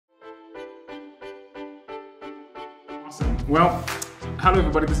Awesome. Well, hello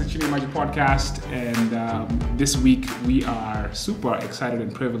everybody, this is Chini Magic Podcast, and this week we are super excited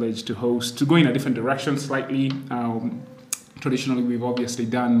and privileged to go in a different direction slightly. Traditionally, we've obviously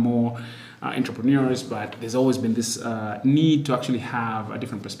done more entrepreneurs, but there's always been this need to actually have a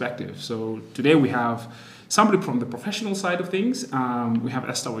different perspective. So today we have somebody from the professional side of things. We have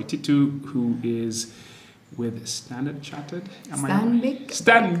Esther Waititu, who is with Stanbic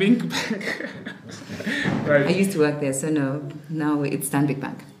Bank. Right. I used to work there, so no, now it's Stanbic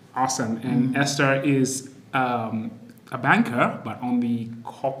Bank. Awesome. And Esther is a banker, but on the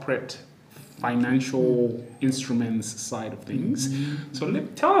corporate financial instruments side of things. So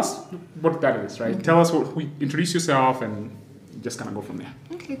tell us what that is, right? Okay. Tell us introduce yourself and just kind of go from there.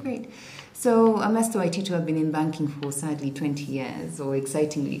 Okay, great. So I'm Esther Waititu. I've been in banking for sadly 20 years, or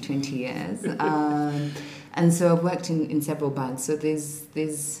excitingly 20 years. And so I've worked in several banks. So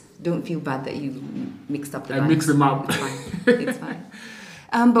there's don't feel bad that you mixed up the banks. I mixed them up. It's fine. It's fine.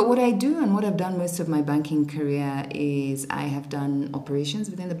 But what I do and what I've done most of my banking career is I have done operations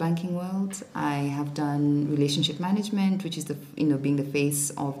within the banking world. I have done relationship management, which is being the face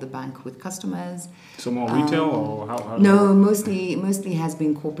of the bank with customers. So more retail or how? No, mostly has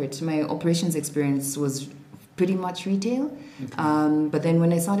been corporate. My operations experience was pretty much retail. Okay. But then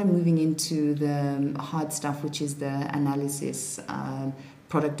when I started moving into the hard stuff, which is the analysis,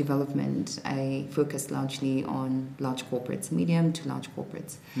 product development, I focused largely on large corporates, medium to large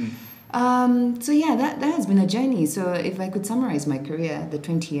corporates. So yeah, that has been a journey. So if I could summarize my career, the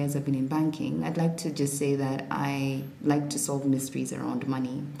 20 years I've been in banking, I'd like to just say that I like to solve mysteries around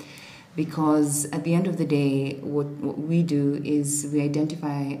money. Because at the end of the day, what we do is we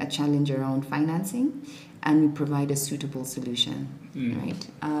identify a challenge around financing and we provide a suitable solution,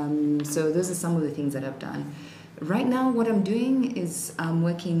 right? So those are some of the things that I've done. Right now, what I'm doing is I'm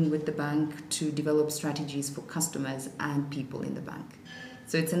working with the bank to develop strategies for customers and people in the bank.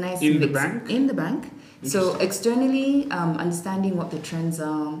 So it's a nice mix. In the bank. So externally, understanding what the trends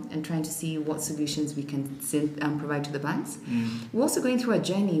are and trying to see what solutions we can provide to the banks. We're also going through a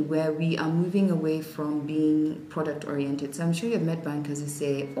journey where we are moving away from being product oriented. So I'm sure you've met bankers who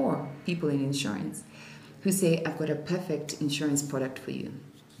say, or people in insurance, who say, I've got a perfect insurance product for you.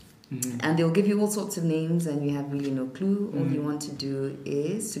 And they'll give you all sorts of names and you have really no clue. All you want to do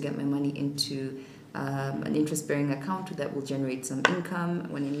is to get my money into an interest-bearing account that will generate some income.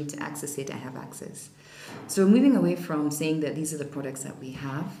 When I need to access it, I have access. So moving away from saying that these are the products that we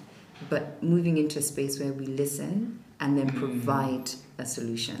have, but moving into a space where we listen and then provide a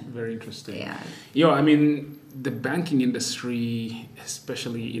solution. Very interesting. Yeah. I mean, the banking industry,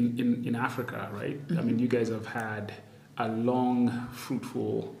 especially in Africa, right? I mean, you guys have had a long,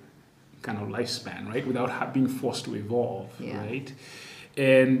 fruitful kind of lifespan, right? Without being forced to evolve, right?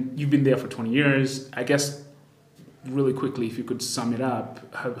 And you've been there for 20 years. I guess, really quickly, if you could sum it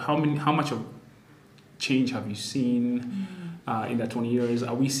up, how much of change have you seen in that 20 years?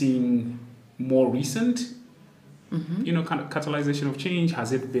 Are we seeing more recent, kind of catalyzation of change?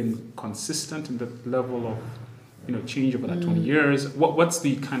 Has it been consistent in the level of, change over that 20 years? What's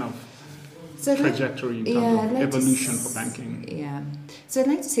the kind of trajectory in terms of evolution for banking? Yeah. So I'd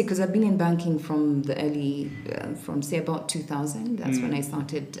like to say, because I've been in banking from the early, from say about 2000, that's when I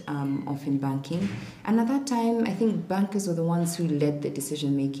started off in banking. And at that time, I think bankers were the ones who led the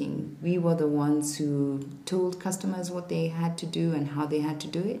decision making. We were the ones who told customers what they had to do and how they had to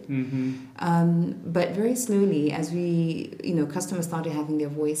do it. But very slowly, as customers started having their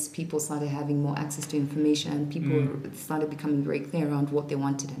voice, people started having more access to information, people started becoming very clear around what they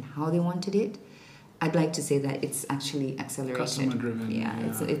wanted and how they wanted it. I'd like to say that it's actually accelerated. Customer driven. Yeah.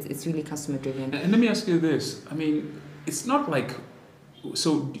 It's really customer driven. And let me ask you this. I mean, it's not like,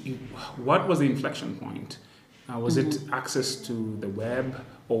 what was the inflection point? Was it access to the web,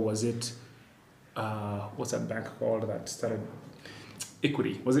 or was it, what's that bank called that started?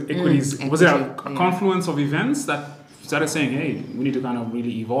 Equity. Was it equities? Was it a confluence of events that started saying, hey, we need to kind of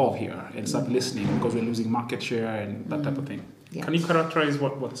really evolve here and start listening because we're losing market share and that type of thing? Yeah. Can you characterize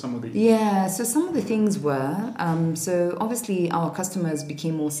what some of the... Yeah, so some of the things were, so obviously our customers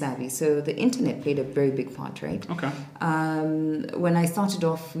became more savvy. So the internet played a very big part, right? Okay. When I started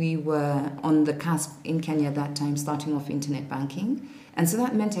off, we were on the cusp in Kenya at that time, starting off internet banking. And so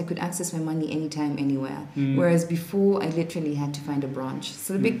that meant I could access my money anytime, anywhere. Whereas before, I literally had to find a branch.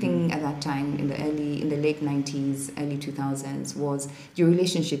 So the big thing at that time, in the late 90s, early 2000s, was your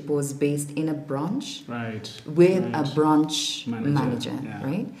relationship was based in a branch, with a branch manager,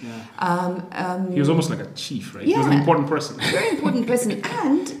 right? Yeah. He was almost like a chief, right? Yeah, he was an important person. Very important person,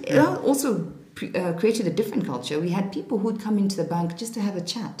 and also created a different culture. We had people who'd come into the bank just to have a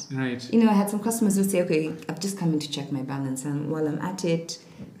chat. Right. I had some customers who'd say, okay, I've just come in to check my balance, and while I'm at it,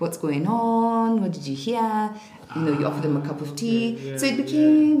 what's going on? What did you hear? You offer them a cup of tea. Okay, yeah, so it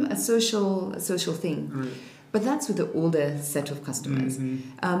became a social thing. Right. But that's with the older set of customers.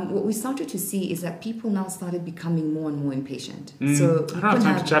 Mm-hmm. What we started to see is that people now started becoming more and more impatient. So I don't have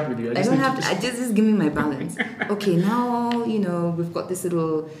time to chat with you. I just give me my balance. Okay, now we've got this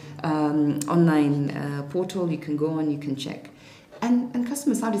little online portal. You can go on, you can check. And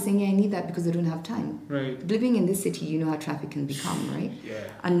customers started saying, yeah, I need that because they don't have time. Right. Living in this city, you know how traffic can become, right? Yeah.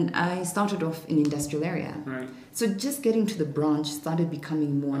 And I started off in industrial area. Right. So just getting to the branch started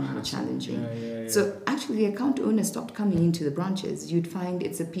becoming more and more challenging. Yeah. So actually, the account owners stopped coming into the branches. You'd find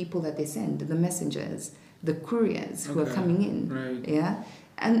it's the people that they send, the messengers, the couriers who are coming in. Right. Yeah.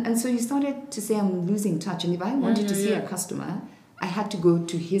 And so you started to say, I'm losing touch. And if I wanted to see a customer, I had to go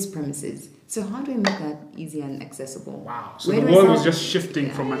to his premises. So how do I make that easy and accessible? Wow. So the world was just shifting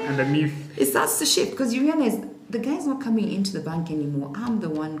from underneath. It starts to shift because you realize the guy's not coming into the bank anymore. I'm the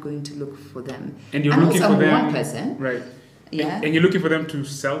one going to look for them. And you're looking for them. One person. Right. Yeah. And you're looking for them to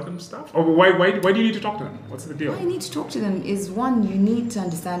sell them stuff? Or why do you need to talk to them? What's the deal? Why I need to talk to them is, one, you need to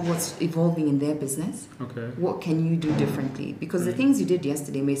understand what's evolving in their business. Okay. What can you do differently? Because the things you did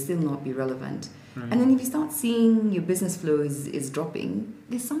yesterday may still not be relevant. Right. And then if you start seeing your business flow is dropping,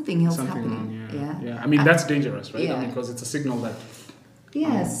 there's something else happening. Wrong, yeah. I mean, that's dangerous, right? Yeah. I mean, because it's a signal that...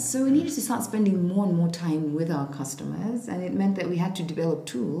 Yes, so we needed to start spending more and more time with our customers, and it meant that we had to develop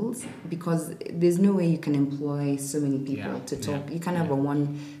tools because there's no way you can employ so many people to talk. You can't have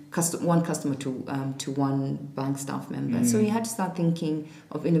one customer to one bank staff member. So we had to start thinking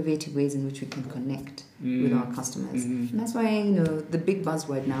of innovative ways in which we can connect with our customers. And that's why, the big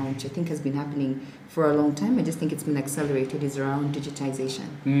buzzword now, which I think has been happening for a long time, I just think it's been accelerated, is around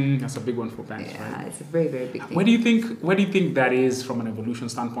digitization. That's a big one for banks, right? Yeah, it's a very, very big thing. Where do you think that is from an evolution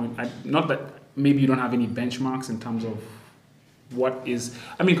standpoint? Not that maybe you don't have any benchmarks in terms of what is...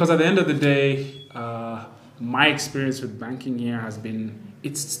 I mean, because at the end of the day, my experience with banking here has been,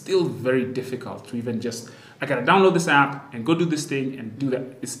 it's still very difficult to even just, I gotta download this app and go do this thing and do that.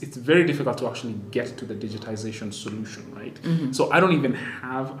 It's very difficult to actually get to the digitization solution, right? So I don't even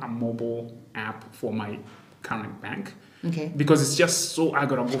have a mobile app for my current bank. Okay. Because it's just so, I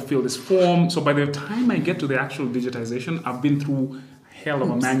gotta go fill this form. So by the time I get to the actual digitization, I've been through hell of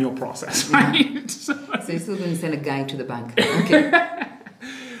a manual process, right? So you're still going to send a guy to the bank. Okay.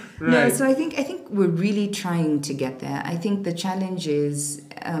 Right. No, so I think we're really trying to get there. I think the challenge is,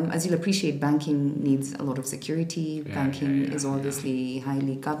 as you'll appreciate, banking needs a lot of security. Banking is obviously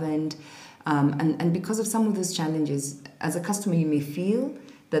highly governed. And because of some of those challenges, as a customer, you may feel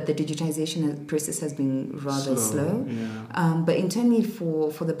that the digitization process has been rather slow. But internally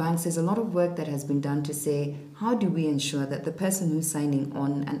for the banks, there's a lot of work that has been done to say, how do we ensure that the person who's signing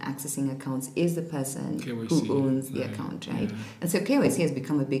on and accessing accounts is the person KYC, who owns the account, right? And so KYC has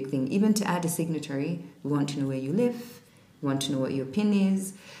become a big thing. Even to add a signatory, we want to know where you live, we want to know what your PIN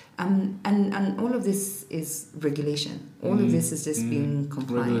is, and all of this is regulation. All of this is just being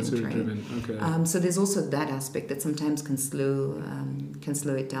compliant, right? Okay. So there's also that aspect that sometimes can slow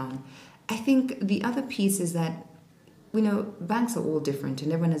it down. I think the other piece is that, banks are all different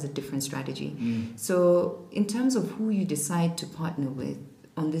and everyone has a different strategy. So in terms of who you decide to partner with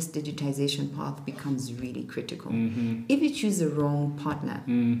on this digitization path becomes really critical. If you choose the wrong partner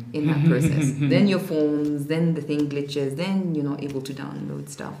in that process, then your phones, then the thing glitches, then you're not able to download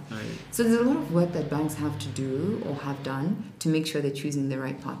stuff. Right. So there's a lot of work that banks have to do or have done to make sure they're choosing the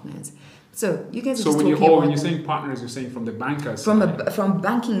right partners. So you guys are just talking about... when you're saying partners, you're saying from the bankers from side.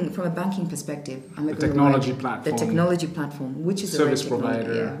 a banking perspective. The technology platform. The technology platform, which is service the right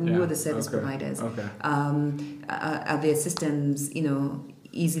provider. Who are the service providers? Okay. Are their systems,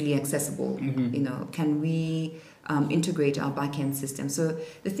 easily accessible? Can we integrate our back-end system? So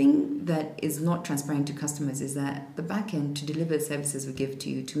the thing that is not transparent to customers is that the back-end, to deliver the services we give to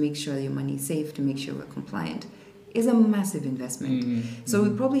you, to make sure your money is safe, to make sure we're compliant, is a massive investment. So we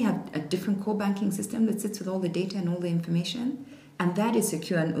probably have a different core banking system that sits with all the data and all the information, and that is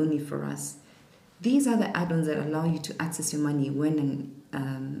secure and only for us. These are the add-ons that allow you to access your money when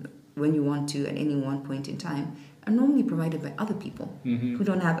you want to at any one point in time, are normally provided by other people who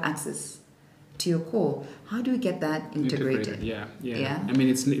don't have access to your core. How do we get that integrated? Yeah. I mean,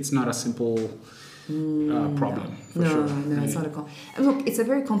 it's not a simple problem. No, it's not a look. It's a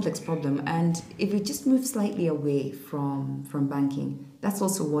very complex problem, and if we just move slightly away from banking, that's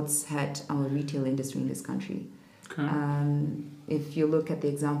also what's hurt our retail industry in this country. Okay. If you look at the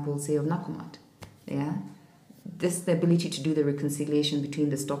example, say, of Nakumat, the ability to do the reconciliation between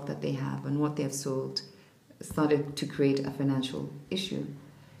the stock that they have and what they have sold started to create a financial issue.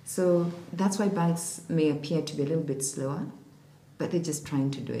 So that's why banks may appear to be a little bit slower, but they're just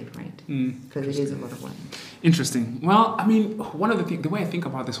trying to do it right, because it is a lot of work. Interesting. Well, I mean, one of the things, the way I think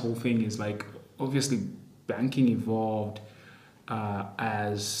about this whole thing is like, obviously, banking evolved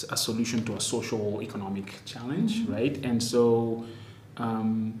as a solution to a social economic challenge, right? And so,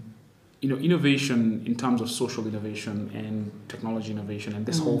 innovation in terms of social innovation and technology innovation and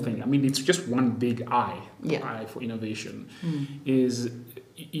this whole thing, I mean, it's just one big eye for innovation, is,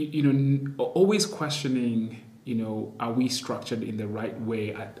 always questioning, are we structured in the right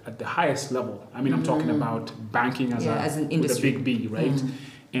way at the highest level? I mean, I'm talking about banking as an industry with a big B, right?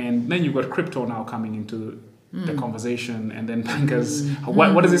 And then you've got crypto now coming into the conversation, and then bankers.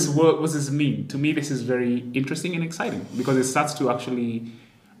 What does this work? What does this mean? To me, this is very interesting and exciting because it starts to actually,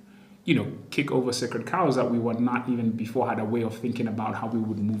 kick over sacred cows that we were not even before had a way of thinking about how we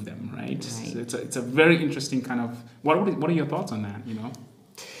would move them, right? So it's a very interesting kind of. What are your thoughts on that?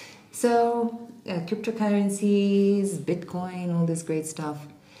 So cryptocurrencies, Bitcoin, all this great stuff.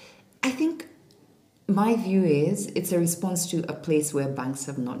 I think my view is it's a response to a place where banks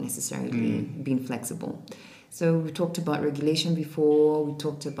have not necessarily been flexible. So we talked about regulation before. We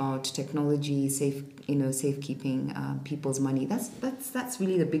talked about technology, safekeeping people's money. That's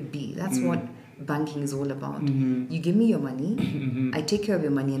really the big B. That's what banking is all about. You give me your money, I take care of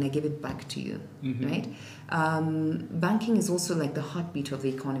your money, and I give it back to you, right? Banking is also like the heartbeat of the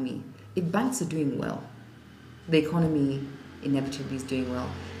economy. If banks are doing well, the economy inevitably is doing well,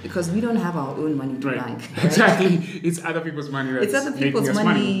 because we don't have our own money to bank. Right? Exactly, it's other people's money. That's it's other people's making us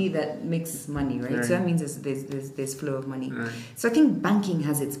money that makes money, right? So that means there's flow of money. So I think banking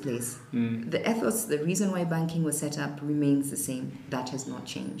has its place. The ethos, the reason why banking was set up remains the same. That has not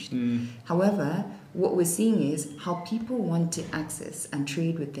changed. However, what we're seeing is how people want to access and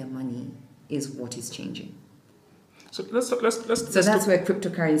trade with their money is what is changing. So let's that's where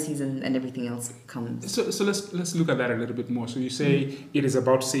cryptocurrencies and everything else comes. So let's look at that a little bit more. So you say it is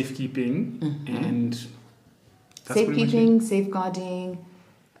about safekeeping and safekeeping, safeguarding.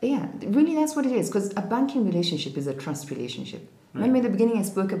 Yeah, really, that's what it is. Because a banking relationship is a trust relationship. Right. Remember at the beginning I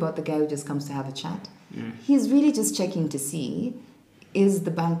spoke about the guy who just comes to have a chat. He's really just checking to see, is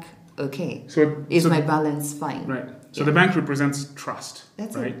the bank okay? Is my balance fine? Right. So the bank represents trust.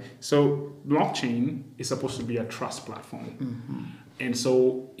 That's right? it. So blockchain is supposed to be a trust platform. And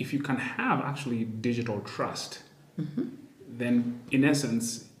so if you can have actually digital trust, then in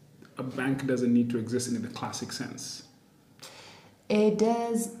essence, a bank doesn't need to exist in the classic sense. It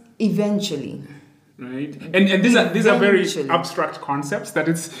does eventually. Right, and these are very abstract concepts. That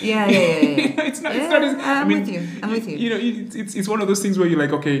it's it's not. I'm with you. It's one of those things where you're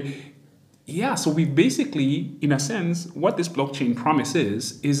like, okay. Yeah, so we basically, in a sense, what this blockchain promise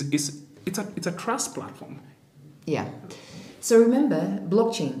is it's a trust platform. Yeah. So remember,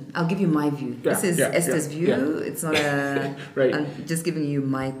 blockchain. I'll give you my view. This is Esther's view. Yeah. It's not a. Right. I'm just giving you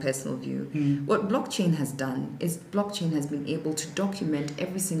my personal view. What blockchain has done is blockchain has been able to document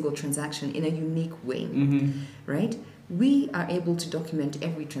every single transaction in a unique way. Right. We are able to document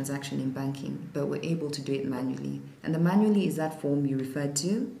every transaction in banking, but we're able to do it manually. And the manually is that form you referred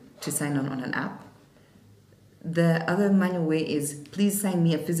to sign on an app. The other manual way is please sign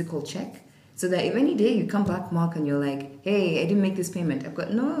me a physical check, so that if any day you come back, Mark, and you're like, hey, I didn't make this payment.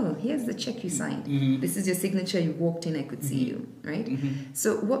 Here's the check you signed. This is your signature. You walked in, I could see you, right?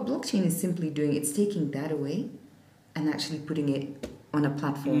 So what blockchain is simply doing, it's taking that away and actually putting it on a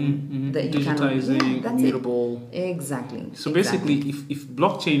platform that you can digitizing, immutable. Exactly. So basically, if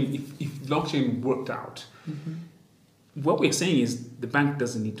blockchain worked out, what we're saying is the bank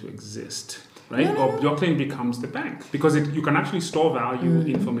doesn't need to exist, right? Or blockchain becomes the bank because you can actually store value,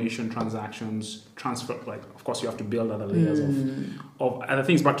 information, transactions, transfer. Like, of course, you have to build other layers of other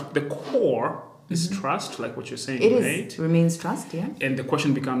things, but the core is trust, like what you're saying, It remains trust, yeah. And the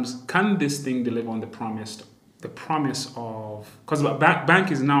question becomes, can this thing deliver on the promise of, because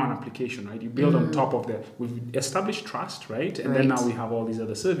bank is now an application, right? You build on top of we've established trust, right? And then now we have all these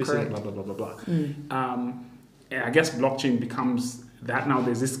other services, blah, blah, blah, blah, blah. I guess blockchain becomes that now.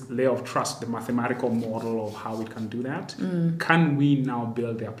 There's this layer of trust, the mathematical model of how we can do that. Can we now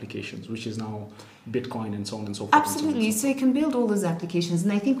build the applications, which is now Bitcoin and so on and so forth? Absolutely. So you can build all those applications.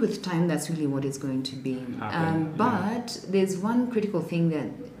 And I think with time, that's really what it's going to be. But there's one critical thing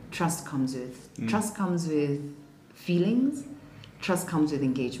that trust comes with. Trust comes with feelings. Trust comes with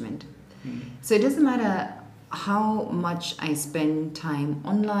engagement. So it doesn't matter how much I spend time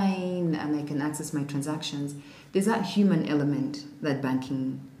online and I can access my transactions. There's that human element that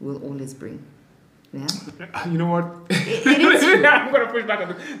banking will always bring. Yeah. You know what? It is true. I'm gonna push back on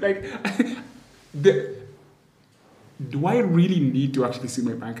this. Like, do I really need to actually see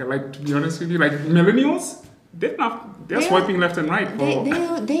my banker? Like, to be honest with you, like millennials, they're swiping left and right.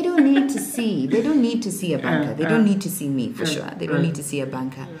 They don't need to see. They don't need to see a banker. They don't need to see me for sure. They don't need to see a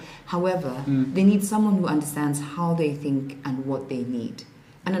banker. However, they need someone who understands how they think and what they need.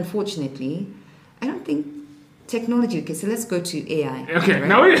 And unfortunately, I don't think technology. Okay, so let's go to AI. Okay, right?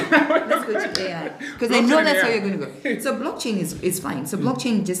 now let's go to AI because I know that's where you're going to go. So blockchain is fine. So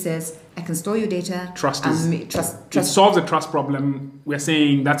blockchain just says I can store your data. Trust. Trust. It solves the trust problem. We're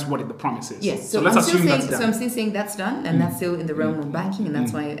saying that's what the promise is. Yes. So let's assume that's done. So I'm still saying that's done, and that's still in the realm of banking, and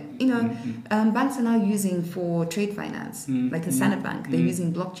that's why banks are now using for trade finance, like in Stanbic Bank, they're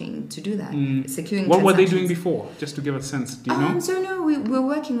using blockchain to do that, securing. What were they doing before? Just to give a sense, do you know? So no, we're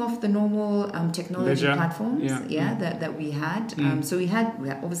working off the normal technology Ledger. platforms, that we had. So we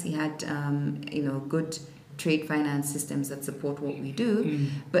obviously had good trade finance systems that support what we do,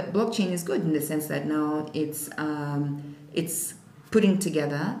 but blockchain is good in the sense that now it's putting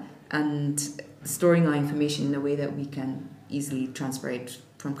together and storing our information in a way that we can easily transfer it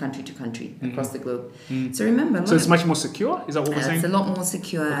from country to country across the globe. So remember, so it's much more secure. Is that what we're saying? It's a lot more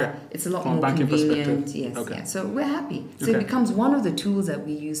secure. Okay. It's a lot from more banking convenient. perspective. Yes. Okay. Yeah. So we're happy. So it becomes one of the tools that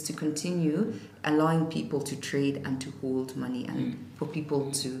we use to continue allowing people to trade and to hold money, and for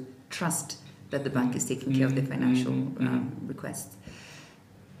people to trust that the bank is taking care of their financial requests.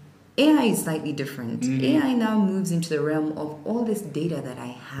 AI is slightly different. AI now moves into the realm of all this data that I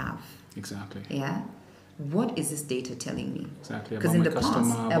have. Exactly. Yeah. What is this data telling me? Exactly. Because in the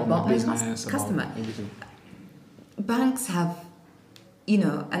past, about my business, customer, about everything. Banks have,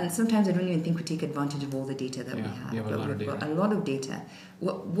 and sometimes I don't even think we take advantage of all the data that we have. We have a lot of data. A lot of data.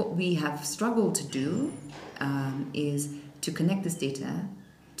 What we have struggled to do is to connect this data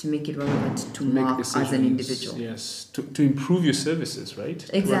to make it relevant to Mark as an individual. Yes, to improve your services, right?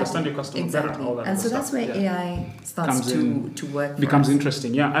 Exactly. To understand your customer better, all that. And so that's where AI starts to work. Becomes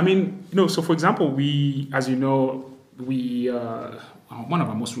interesting. Yeah, I mean, so for example, we, as you know, one of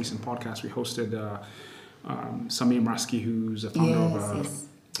our most recent podcasts, we hosted Samir Mraski, who's a founder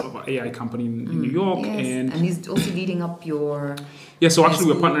of an AI company in New York, and he's also leading up your. Yeah, so actually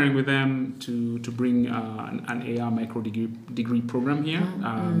we're partnering with them to bring an AI micro degree program here.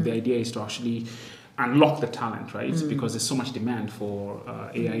 The idea is to actually unlock the talent, right? Because there's so much demand for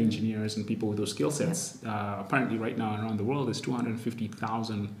AI engineers and people with those skill sets. Apparently right now around the world there's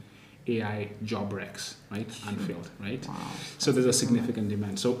 250,000 AI job recs, right? Unfilled, right? Wow. So there's a significant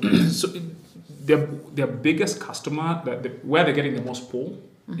demand. So their biggest customer, where they're getting the most pull,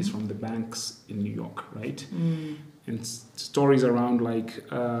 is from the banks in New York, right? And stories around like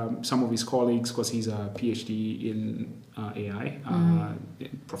some of his colleagues, because he's a PhD in AI,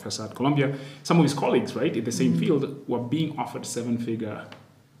 professor at Columbia. Some of his colleagues, right, in the same field, were being offered 7-figure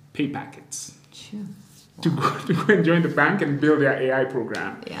pay packets to go and join the bank and build their AI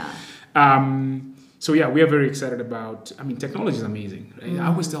program. So we are very excited about. I mean, technology is amazing. Right? I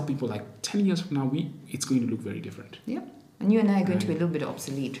always tell people like 10 years from now, it's going to look very different. Yep. And you and I are going to be a little bit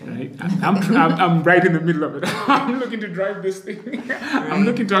obsolete, right? I'm right in the middle of it. I'm looking to drive this thing. I'm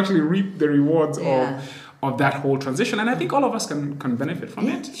looking to actually reap the rewards of that whole transition. And I think all of us can benefit from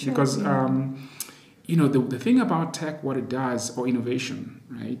it. Sure, because, the thing about tech, what it does, or innovation,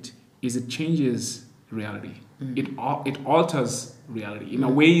 right, is it changes reality. It alters reality in a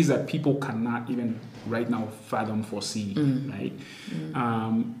ways that people cannot even right now fathom, foresee, right?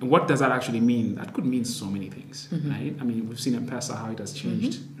 What does that actually mean? That could mean so many things, right? I mean, we've seen in M-Pesa how it has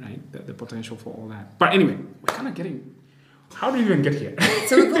changed, right? The potential for all that. But anyway, we're kind of getting... How do we even get here?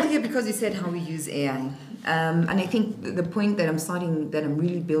 So we got here because you said how we use AI. And I think the point that I'm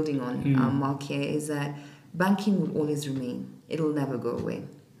really building on, Mark, here, is that banking will always remain. It'll never go away.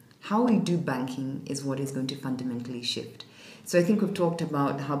 How we do banking is what is going to fundamentally shift. So I think we've talked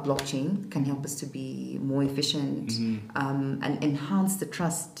about how blockchain can help us to be more efficient and enhance the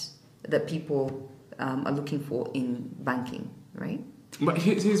trust that people are looking for in banking, right? But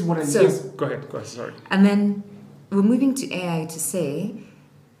here's what go ahead, sorry. And then we're moving to AI to say,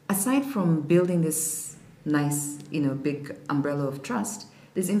 aside from building this nice, big umbrella of trust,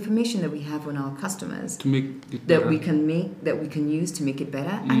 there's information that we have on our customers to make it better. that we can use to make it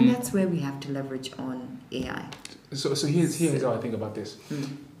better, and that's where we have to leverage on AI. So here's how I think about this.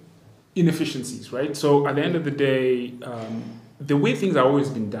 Inefficiencies, right? So at the end of the day, the way things have always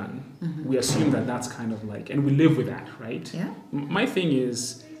been done, we assume that that's kind of like, and we live with that, right? Yeah. My thing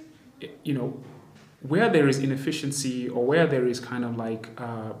is, where there is inefficiency, or where there is kind of like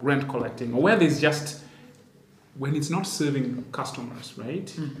rent collecting, or where there's just, when it's not serving customers,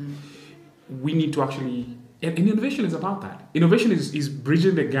 right? we need to actually, and innovation is about that. Innovation is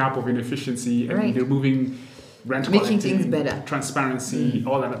bridging the gap of inefficiency and removing rent making collecting, things better, transparency,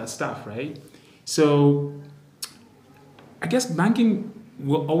 all that other stuff, right? So I guess banking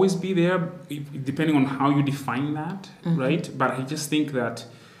will always be there, depending on how you define that, right? But I just think that,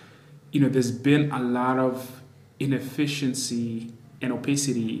 there's been a lot of inefficiency and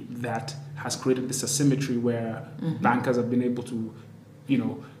opacity that has created this asymmetry where bankers have been able to,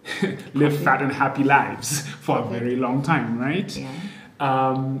 live fat and happy lives for a very long time, right?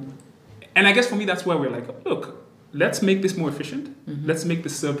 Yeah. And I guess for me, that's where we're like, look, let's make this more efficient. Let's make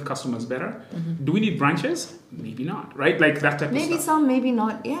this serve customers better. Do we need branches? Maybe not, right? Like that type of stuff. Maybe some, maybe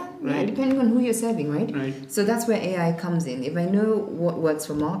not. Yeah, right. Depending on who you're serving, right? Right. So that's where AI comes in. If I know what works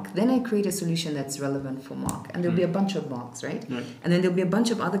for Mark, then I create a solution that's relevant for Mark. And there'll be a bunch of Marks, right? And then there'll be a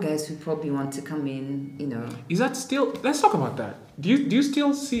bunch of other guys who probably want to come in, Is that still, let's talk about that. Do you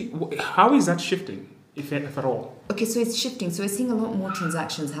still see, how is that shifting, if at all? Okay, so it's shifting. So we're seeing a lot more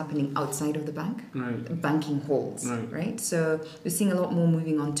transactions happening outside of the bank, banking halls, right? So we're seeing a lot more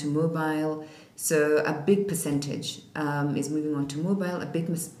moving on to mobile. So a big percentage is moving on to mobile, a big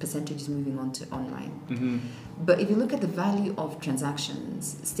percentage is moving on to online. But if you look at the value of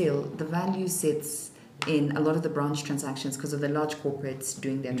transactions, still the value sits in a lot of the branch transactions because of the large corporates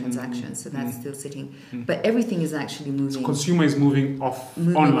doing their transactions. So that's still sitting. But everything is actually moving. So consumer is moving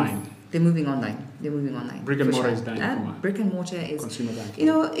online. They're moving online. Brick and mortar is dying. Brick and mortar is consumer bank.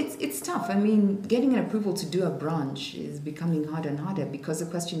 It's tough. I mean, getting an approval to do a branch is becoming harder and harder because the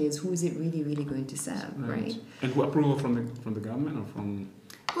question is, who is it really, really going to serve, right? And who approval from the government or from?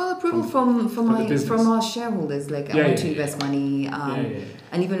 Well, approval from our shareholders. Like, I want to invest money.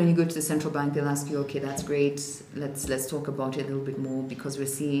 And even when you go to the central bank, they'll ask you, okay, that's great. Let's talk about it a little bit more because we're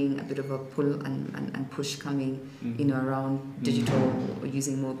seeing a bit of a pull and push coming, around digital or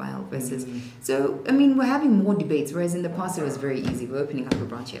using mobile versus. So, I mean, we're having more debates, whereas in the past it was very easy. We're opening up a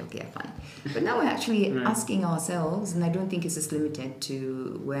branch here, okay, fine. But now we're actually asking ourselves, and I don't think it's just limited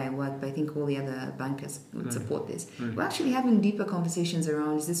to where I work, but I think all the other bankers would support this. We're actually having deeper conversations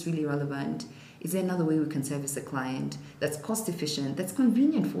around, is this really relevant? Is there another way we can service the client that's cost efficient, that's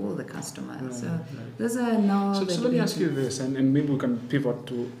convenient for all the customers? Those are now. So let me ask you this, and maybe we can pivot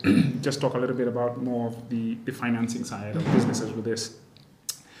to just talk a little bit about more of the financing side of businesses with this.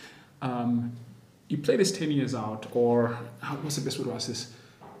 You play this 10 years out, or what's the best way to ask this?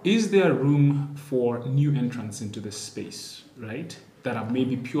 Is there room for new entrants into this space, right? That are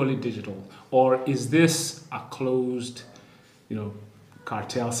maybe purely digital, or is this a closed,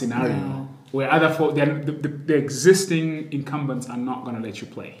 cartel scenario where the existing incumbents are not going to let you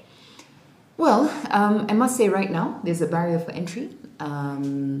play? Well, I must say right now there's a barrier for entry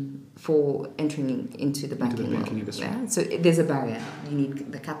for entering into the banking industry. Yeah? So there's a barrier. You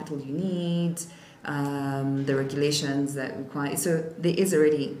need the capital you need, the regulations that require. So there is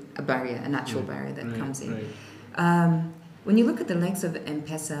already a barrier, a natural barrier that comes in. When you look at the likes of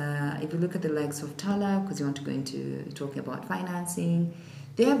M-Pesa, if you look at the likes of Tala, because you want to go into talking about financing,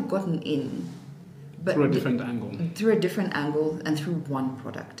 they have gotten in, but through a different angle. Through a different angle and through one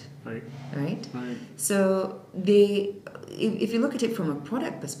product. Right? So if you look at it from a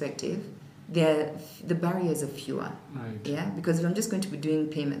product perspective, the barriers are fewer. Yeah, because if I'm just going to be doing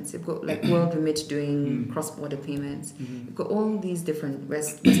payments, you've got like World Remit doing cross-border payments. You've got all these different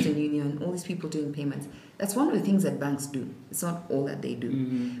Western Union, all these people doing payments. That's one of the things that banks do. It's not all that they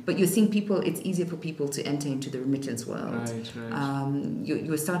do. But you're seeing people, it's easier for people to enter into the remittance world.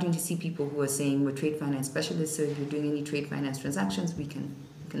 You're starting to see people who are saying, we're trade finance specialists, so if you're doing any trade finance transactions, we can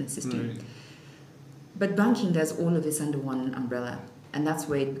assist you. But banking does all of this under one umbrella. And that's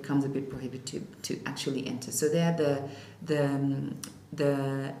where it becomes a bit prohibitive to actually enter. So there,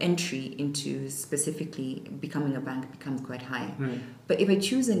 the entry into specifically becoming a bank becomes quite high. But if I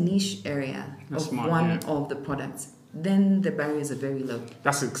choose a niche area of the products, then the barriers are very low.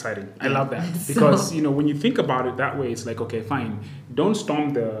 That's exciting. I love that. Because, when you think about it that way, it's like, okay, fine. Don't storm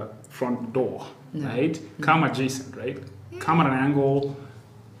the front door, right? Come adjacent, right? Come at an angle.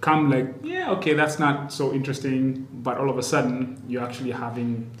 Come like, okay, that's not so interesting, but all of a sudden you actually you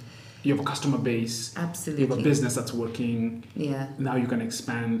have a customer base. Absolutely. You have a business that's working. Yeah. Now you can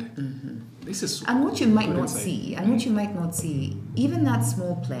expand. This is and what you might not see, even that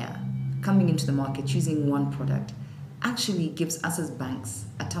small player coming into the market choosing one product actually gives us as banks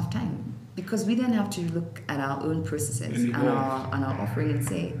a tough time because we then have to look at our own processes and our offering and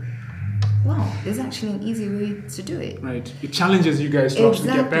say, wow, there's actually an easy way to do it. Right. It challenges you guys to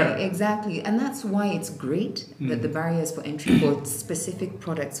actually get better. Exactly. And that's why it's great that the barriers for entry for specific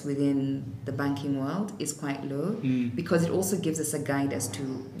products within the banking world is quite low, because it also gives us a guide as to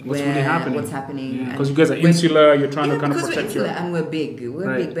what's really happening. What's happening. Because you guys are insular, you're trying to kind of protect your... And we're big. We're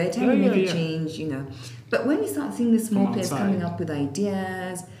right. big. By the time we make a change, you know. But when we start seeing the small players coming up with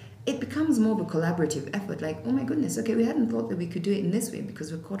ideas, it becomes more of a collaborative effort. Like, oh my goodness, okay, we hadn't thought that we could do it in this way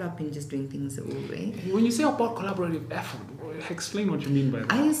because we're caught up in just doing things the old way. When you say about collaborative effort, explain what you mean by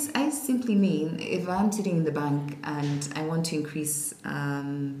that. I simply mean, if I'm sitting in the bank and I want to increase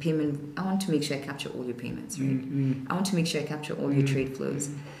payment, I want to make sure I capture all your payments, right? I want to make sure I capture all your trade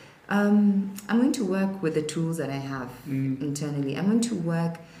flows. I'm going to work with the tools that I have internally. I'm going to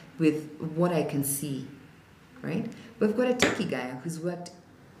work with what I can see, right? We've got a techie guy who's worked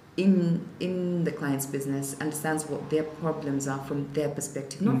in the client's business, understands what their problems are from their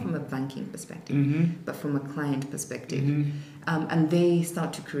perspective, not from a banking perspective, but from a client perspective. And they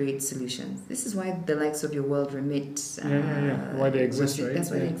start to create solutions. This is why the likes of your World Remit, why they exist, right? That's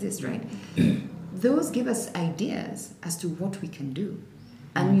why they exist, right? Those give us ideas as to what we can do.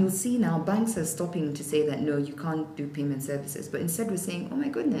 And you'll see now banks are stopping to say that, no, you can't do payment services. But instead we're saying, oh my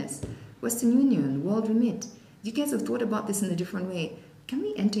goodness, Western Union, World Remit, you guys have thought about this in a different way. Can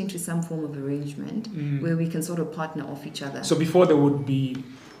we enter into some form of arrangement where we can sort of partner off each other? So before there would be...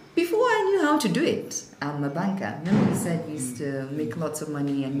 Before I knew how to do it, I'm a banker. Remember you said we used to make lots of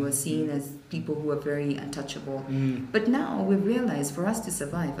money and we were seen as people who are very untouchable. But now we've realized for us to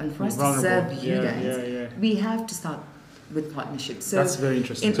survive and for us to serve you guys, we have to start with partnerships. So that's very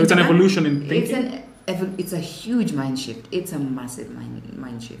interesting. So it's an evolution in thinking? It's a huge mind shift. It's a massive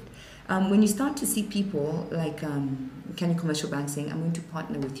mind shift. When you start to see people like Kenya Commercial Bank saying, I'm going to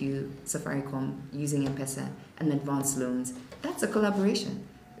partner with you, Safaricom, using M-Pesa and advance loans, that's a collaboration.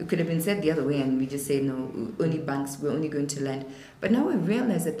 It could have been said the other way and we just say, no, only banks, we're only going to lend. But now we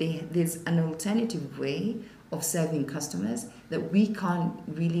realize that there's an alternative way of serving customers that we can't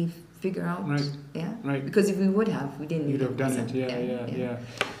really figure out. Right. Because if we would have, we didn't need to have done it.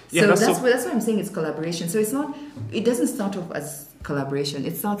 So that's why I'm saying it's collaboration. So it doesn't start off as collaboration.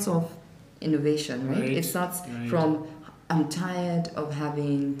 It starts off innovation, right? It starts from, I'm tired of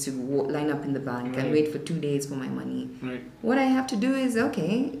having to line up in the bank and wait for 2 days for my money. What I have to do is,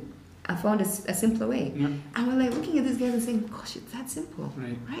 okay, I found a simpler way. And we're like looking at these guys and saying, gosh, it's that simple.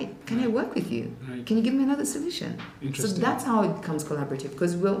 Right. Can I work with you? Can you give me another solution? So that's how it becomes collaborative,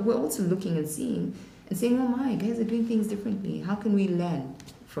 because we're also looking and seeing and saying, oh my, guys are doing things differently. How can we learn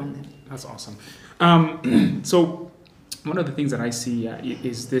from them? That's awesome. So one of the things that I see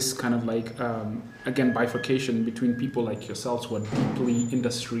is this kind of like, again, bifurcation between people like yourselves who are deeply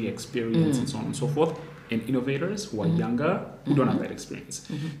industry experienced and so on and so forth, and innovators who are younger, who don't have that experience.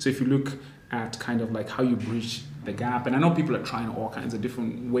 So if you look at kind of like how you bridge the gap, and I know people are trying all kinds of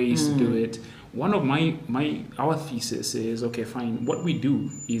different ways to do it. One of our thesis is, okay, fine, what we do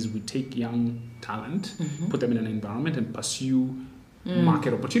is we take young talent, put them in an environment and pursue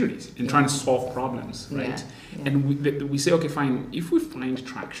market opportunities and trying to solve problems, right? And we say, okay, fine, if we find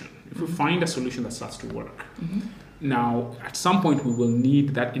traction, if we find a solution that starts to work, now at some point we will need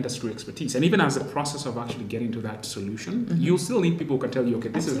that industry expertise. And even as a process of actually getting to that solution, you'll still need people who can tell you, okay,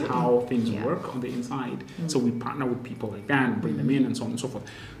 this is how things work on the inside. So we partner with people like that and bring them in and so on and so forth.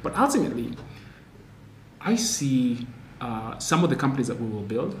 But ultimately, I see some of the companies that we will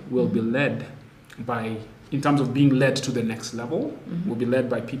build will be led by, in terms of being led to the next level, will be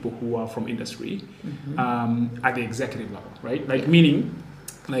led by people who are from industry at the executive level, right? Like meaning,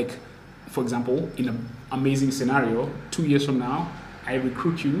 like, for example, in an amazing scenario, 2 years from now, I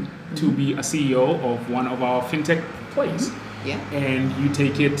recruit you to be a CEO of one of our fintech plays. And you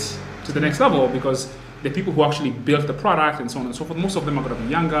take it to the next level, because the people who actually built the product and so on and so forth, most of them are going to be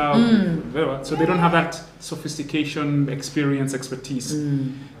younger, so they don't have that sophistication, experience, expertise.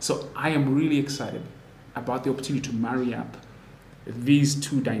 So I am really excited about the opportunity to marry up these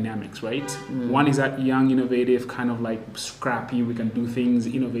two dynamics, right? One is that young, innovative, kind of like scrappy, we can do things,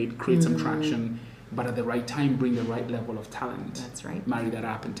 innovate, create some traction, but at the right time, bring the right level of talent. That's right. Marry that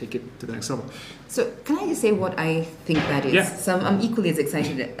up and take it to the next level. So can I just say what I think that is? So I'm equally as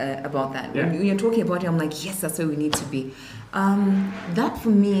excited about that. When you're talking about it, I'm like, yes, that's where we need to be. That for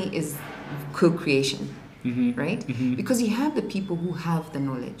me is co-creation. right? Because you have the people who have the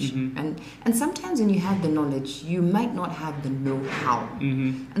knowledge, and sometimes when you have the knowledge, you might not have the know-how,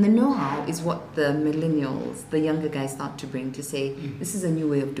 and the know-how is what the millennials, the younger guys, start to bring to say, this is a new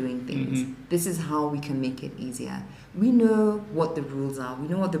way of doing things. This is how we can make it easier. We know what the rules are. We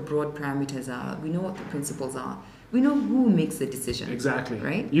know what the broad parameters are. We know what the principles are. We know who makes the decision. Exactly.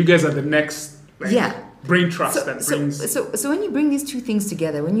 Right? You guys are the next brain trust that brings... So when you bring these two things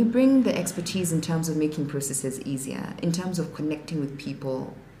together, when you bring the expertise in terms of making processes easier, in terms of connecting with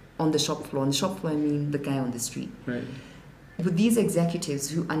people on the shop floor, I mean the guy on the street. Right. With these executives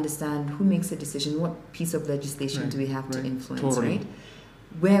who understand who makes the decision, what piece of legislation do we have to influence, right?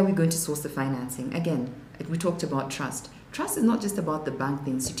 Where are we going to source the financing? Again, we talked about trust. Trust is not just about the bank,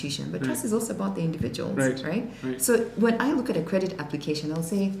 the institution, but trust is also about the individuals, right? So when I look at a credit application, I'll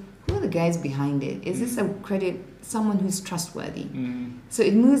say, who are the guys behind it? Is this a credit, someone who's trustworthy? So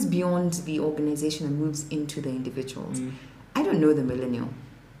it moves beyond the organization and moves into the individuals. I don't know the millennial.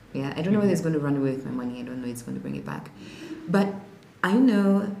 Yeah, I don't know whether it's going to run away with my money. I don't know it's going to bring it back. But I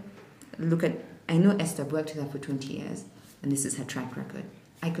know, I know Esther, I've worked with her for 20 years, and this is her track record.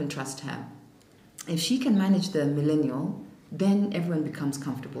 I can trust her. If she can manage the millennial, then everyone becomes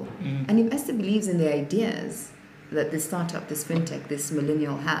comfortable. And if Esther believes in the ideas that this startup, this fintech, this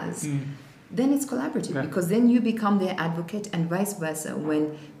millennial has, then it's collaborative, because then you become their advocate, and vice versa.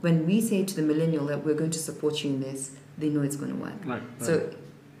 When we say to the millennial that we're going to support you in this, they know it's going to work. So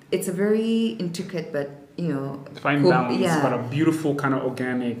it's a very intricate, but fine balance, but a beautiful kind of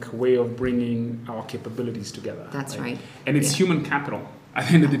organic way of bringing our capabilities together. That's right. And it's human capital at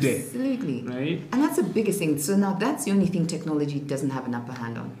the end of the day. Absolutely. Right? And that's the biggest thing. So now that's the only thing technology doesn't have an upper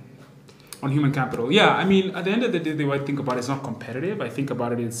hand on. On human capital. Yeah, I mean, at the end of the day, the way I think about it is not competitive. I think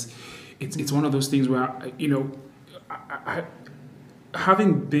about it, it's one of those things where, I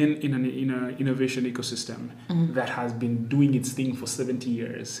having been in an innovation ecosystem that has been doing its thing for 70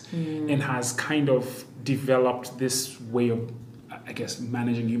 years and has kind of developed this way of, I guess,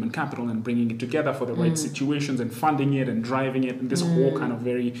 managing human capital and bringing it together for the right situations and funding it and driving it, and this whole kind of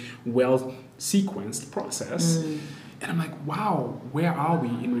very well sequenced process. And I'm like, wow, where are we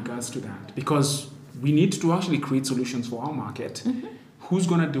in regards to that? Because we need to actually create solutions for our market. Who's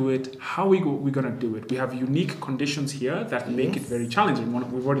going to do it? How we going to do it? We have unique conditions here that make it very challenging.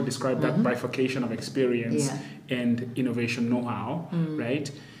 We've already described that bifurcation of experience and innovation know-how, right?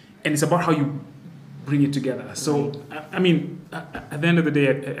 And it's about how you bring it together. So, I mean, at the end of the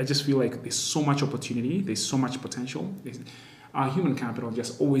day, I just feel like there's so much opportunity. There's so much potential. Our human capital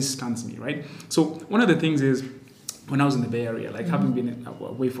just always stuns me, right? So one of the things is, when I was in the Bay Area, like having been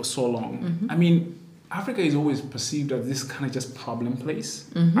away for so long, I mean, Africa is always perceived as this kind of just problem place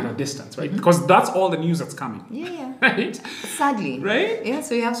at a distance, right? Because that's all the news that's coming. Right? Sadly. Right? Yeah,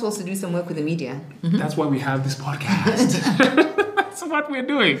 so you have to also do some work with the media. That's why we have this podcast. That's what we're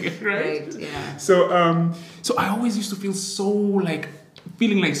doing, right? Yeah. So, so I always used to feel so like,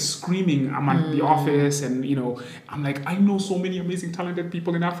 feeling like screaming. I'm at the office and, I'm like, I know so many amazing, talented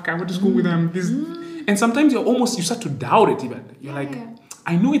people in Africa. I went to school with them. And sometimes you start to doubt it even. You're like,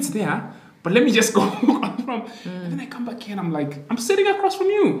 I know it's there, but let me just go from. And then I come back here and I'm like, I'm sitting across from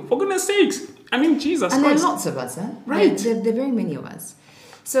you, for goodness sakes. I mean, Jesus and Christ. there are lots of us, huh? Right. There are very many of us.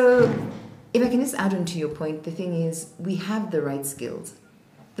 So if I can just add on to your point, the thing is, we have the right skills.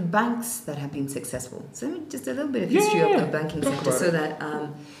 The banks that have been successful. So let me just a little bit of history of the banking sector so that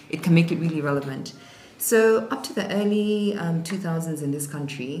it can make it really relevant. So up to the early 2000s in this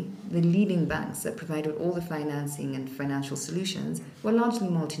country, the leading banks that provided all the financing and financial solutions were largely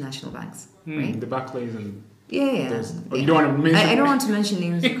multinational banks, right? The Barclays and... Those, you don't want to mention... I don't want to mention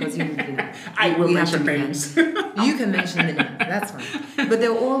names because I will mention names. You can mention the name, that's fine. But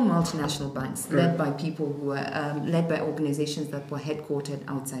they're all multinational banks led by people who were led by organizations that were headquartered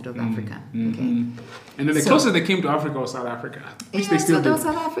outside of Africa. Okay, and then the closest they came to Africa was South Africa, which they still do.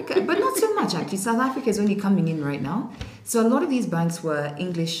 South Africa, but not so much actually. South Africa is only coming in right now. So a lot of these banks were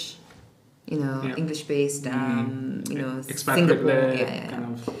English, English-based, Singapore, kind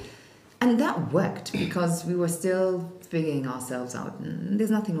of. And that worked because we were still figuring ourselves out, and there's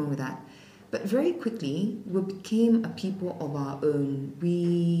nothing wrong with that. But very quickly, we became a people of our own.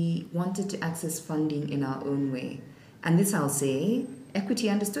 We wanted to access funding in our own way. And this, I'll say, Equity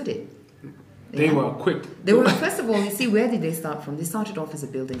understood it. They were quick. They were, first of all, you see, where did they start from? They started off as a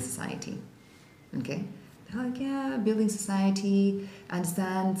building society. Okay? They're like, building society, I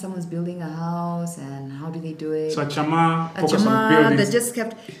understand someone's building a house, and how do they do it? So a chama that just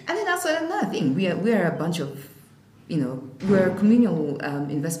kept, and then that's another thing. We are a bunch of, we're a communal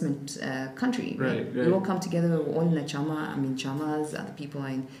investment country. Right? We all come together, we're all in a chama. I mean, chamas, other people are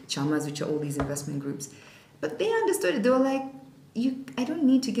in chamas, which are all these investment groups. But they understood it. They were like, I don't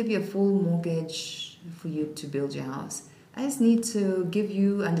need to give you a full mortgage for you to build your house. I just need to give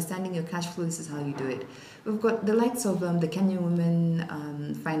you understanding your cash flow. This is how you do it. We've got the likes of the Kenyan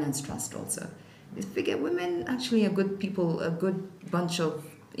Women Finance Trust also. We figure women actually are good people, a good bunch of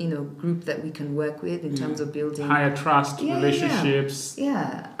group that we can work with in terms of building higher trust relationships.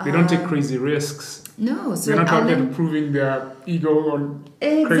 Yeah. They don't take crazy risks. No, so they're not out there proving their ego or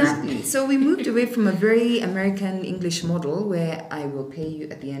exactly. Crazy. So we moved away from a very American English model where I will pay you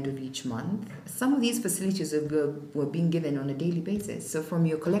at the end of each month. Some of these facilities were being given on a daily basis. So from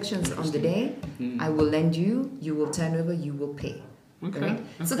your collections on the day, I will lend you, you will turn over, you will pay. Okay. Right?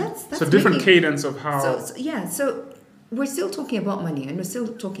 Okay. So that's so different cadence of how. So we're still talking about money and we're still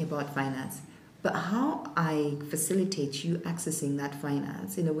talking about finance. But how I facilitate you accessing that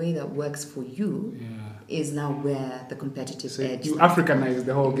finance in a way that works for you is now where the competitive edge. You Africanize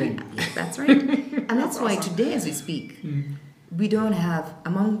the whole game. That's right. And that's why today, as we speak, we don't have,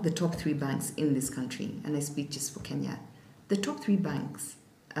 among the top 3 banks in this country, and I speak just for Kenya, the top 3 banks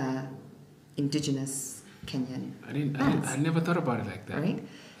are indigenous Kenyan banks. I never thought about it like that. Right?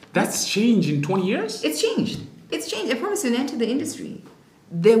 That's changed in 20 years? It's changed. I promise you, enter the industry.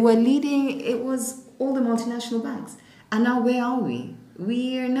 They were leading, it was all the multinational banks. And now where are we?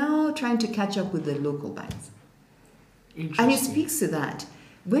 We are now trying to catch up with the local banks. And it speaks to that.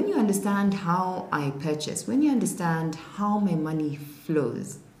 When you understand how I purchase, when you understand how my money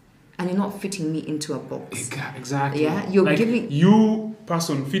flows, and you're not fitting me into a box. Exactly. Yeah, you're like giving... You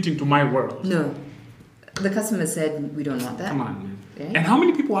person fit into my world. No. The customer said, we don't want that. Come on, man. Okay? And how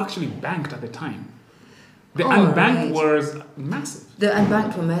many people actually banked at the time? The unbanked was massive. The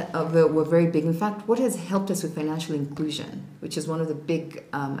unbanked were very big. In fact, what has helped us with financial inclusion, which is one of the big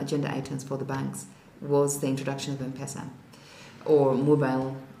agenda items for the banks, was the introduction of M-Pesa or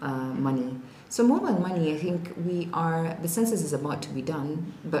mobile money. So mobile money, I think the census is about to be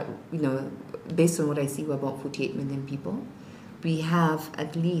done, but based on what I see, we're about 48 million people. We have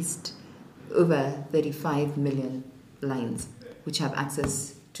at least over 35 million lines which have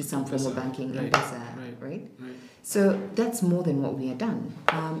access to some form of banking, M-Pesa, right? So that's more than what we had done.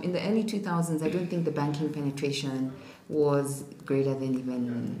 In the early 2000s, I don't think the banking penetration was greater than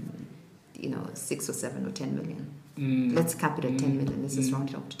even, 6 or 7 or 10 million. Let's cap it at 10 million. Let's just round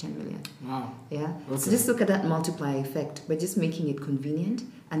it up to 10 million. Wow. Yeah. Okay. So just look at that multiplier effect by just making it convenient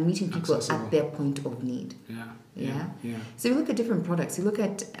and meeting people accessible at their point of need. Yeah. So you look at different products. You look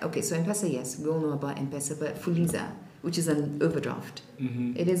at, so M-Pesa, yes, we all know about M-Pesa, but Fuliza, which is an overdraft.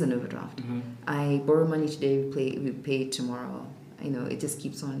 It is an overdraft. I borrow money today, we pay it tomorrow. It just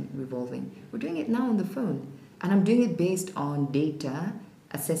keeps on revolving. We're doing it now on the phone. And I'm doing it based on data,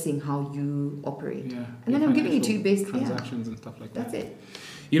 assessing how you operate. Yeah. And then I'm giving it to you based on transactions and stuff like that. That's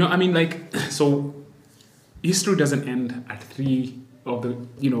it. So history doesn't end at 3 of the,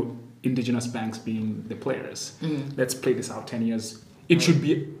 indigenous banks being the players. Let's play this out 10 years. It should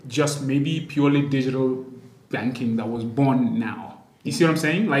be just maybe purely digital banking that was born now. You see what I'm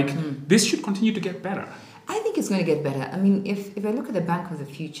saying? This should continue to get better. I think it's going to get better. I mean, if I look at the bank of the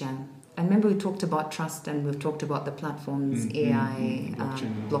future, I remember we talked about trust and we've talked about the platforms, AI,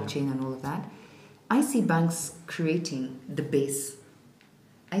 blockchain and all of that. I see banks creating the base.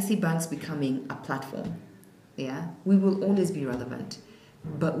 I see banks becoming a platform. Yeah, we will always be relevant,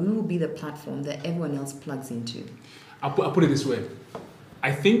 but we will be the platform that everyone else plugs into. I'll put it this way.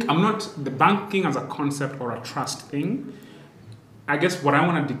 I think I'm not the banking as a concept or a trust thing. I guess what I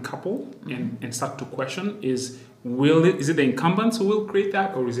want to decouple and start to question is it the incumbents who will create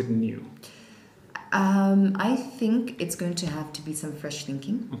that or is it new? I think it's going to have to be some fresh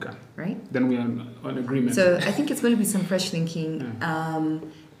thinking. Okay. Right? Then we are on agreement. So I think it's going to be some fresh thinking.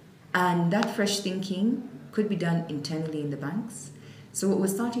 And that fresh thinking could be done internally in the banks. So what we're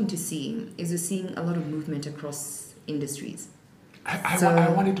starting to see is we're seeing a lot of movement across industries. I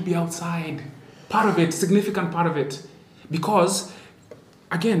want it to be outside. Part of it, significant part of it. Because,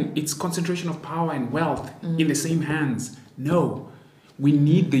 again, it's concentration of power and wealth in the same hands. No. We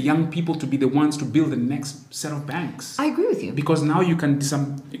need the young people to be the ones to build the next set of banks. I agree with you. Because now you can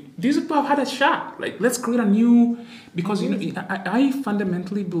these people have had a shot. Let's create a new... Because, I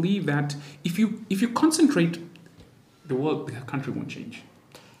fundamentally believe that if you concentrate, the country won't change.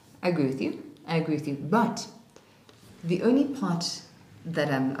 I agree with you. But the only part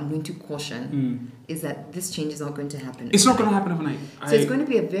that I'm going to caution is that this change is not going to happen overnight. It's not going to happen overnight. So it's going to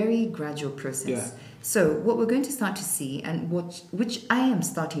be a very gradual process. Yeah. So what we're going to start to see, and which I am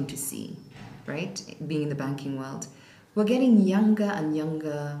starting to see, right, being in the banking world, we're getting younger and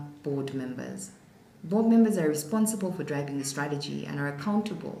younger board members. Board members are responsible for driving the strategy and are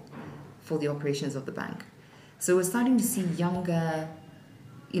accountable for the operations of the bank. So we're starting to see younger,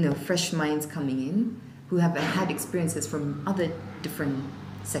 fresh minds coming in who have had experiences from other different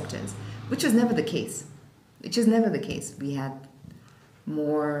sectors, which was never the case. We had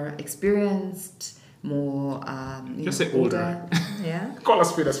more experienced, more just say older. Yeah. Call a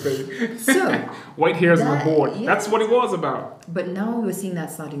spade. So white hairs on the board. Yeah. That's what it was about. But now we're seeing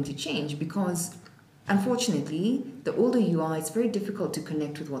that starting to change because, unfortunately, the older you are, it's very difficult to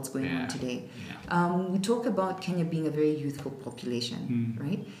connect with what's going on today. Yeah. We talk about Kenya being a very youthful population,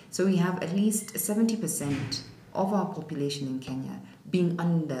 right? So we have at least 70% of our population in Kenya being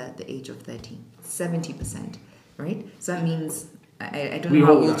under the age of 30. 70%, right? So that means, I don't know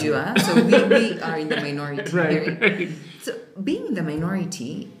how old you are, so we are in the minority. Right. So being in the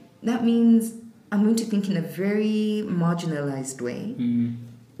minority, that means I'm going to think in a very marginalized way,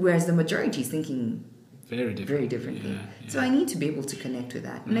 whereas the majority is thinking very differently. Yeah. So I need to be able to connect with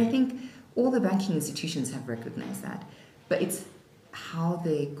that. And I think all the banking institutions have recognized that. But it's how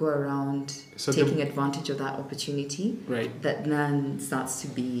they go around taking advantage of that opportunity that then starts to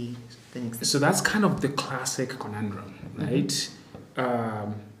be the next thing. So that's kind of the classic conundrum, right?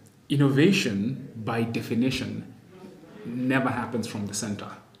 Innovation, by definition, never happens from the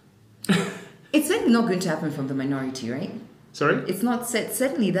center. It's certainly not going to happen from the minority, right? Sorry? It's not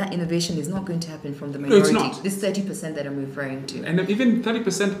certainly that innovation is not going to happen from the minority. No, it's not. This 30% that I'm referring to. And even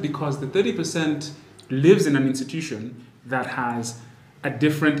 30%, because the 30% lives in an institution that has a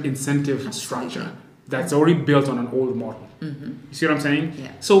different incentive structure that's already built on an old model. You see what I'm saying?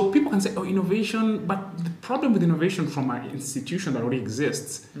 Yeah. So people can say, innovation, but the problem with innovation from an institution that already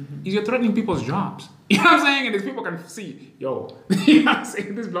exists is you're threatening people's jobs. You know what I'm saying? And these people can see, you know what I'm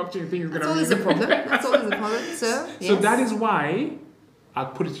saying? This blockchain thing is going to be... That's always a problem. That's always a problem. So that is why,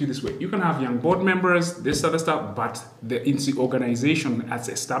 I'll put it to you this way. You can have young board members, this other stuff, but the organization that's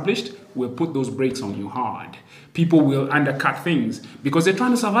established will put those brakes on you hard. People will undercut things because they're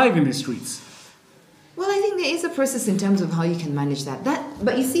trying to survive in the streets. Well, I think there is a process in terms of how you can manage that.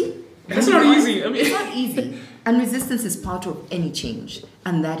 But you see... It's not easy. It's not easy. And resistance is part of any change,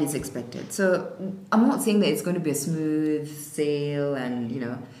 and that is expected. So I'm not saying that it's going to be a smooth sail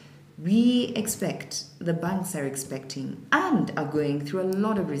and, we expect, the banks are expecting, and are going through a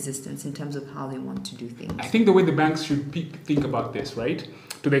lot of resistance in terms of how they want to do things. I think the way the banks should think about this, right?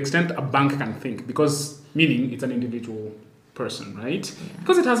 To the extent a bank can think, because meaning it's an individual person, right? Yeah.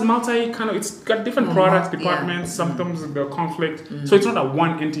 Because it has it's got different products, departments, sometimes the conflict. So it's not a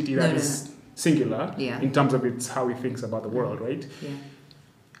one entity that is singular in terms of how it thinks about the world, right? Yeah.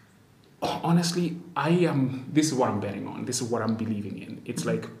 Honestly, this is what I'm betting on. This is what I'm believing in. It's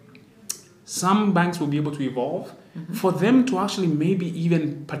like some banks will be able to evolve. For them to actually maybe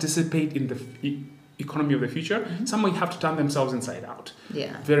even participate in the economy of the future, some might have to turn themselves inside out.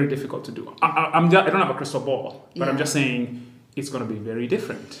 Yeah. Very difficult to do. I don't have a crystal ball, but I'm just saying it's going to be very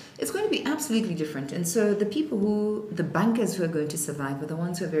different. It's going to be absolutely different. And so the bankers who are going to survive are the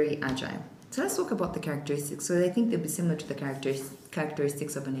ones who are very agile. So let's talk about the characteristics. So I think they'll be similar to the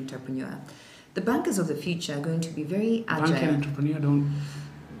characteristics of an entrepreneur. The bankers of the future are going to be very agile. Banker and entrepreneur don't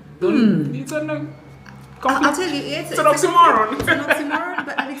it's I'll tell you, it's an oxymoron. It's an oxymoron,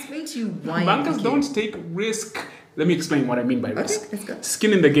 but I'll explain to you why. Bankers don't take risk. Let me explain what I mean by risk. Okay, let's go.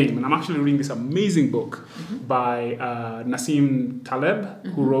 Skin in the game. And I'm actually reading this amazing book by Nassim Taleb,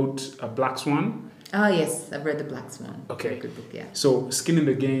 who wrote Black Swan. Ah, yes, I've read The Black Swan. Okay. Good book, yeah. So Skin in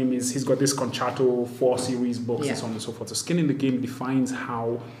the Game he's got this Concerto 4 series books and so on and so forth. So Skin in the Game defines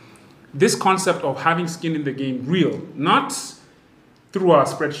how this concept of having skin in the game real, not through a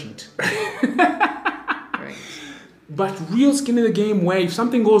spreadsheet. Right. But real skin in the game where if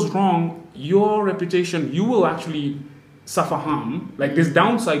something goes wrong, your reputation, you will actually suffer harm. Like this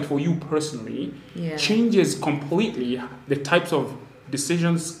downside for you personally changes completely the types of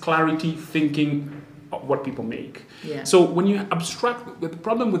decisions, clarity, thinking, what people make. Yeah. So when you abstract, the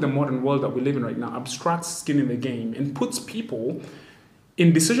problem with the modern world that we live in right now, abstracts skin in the game and puts people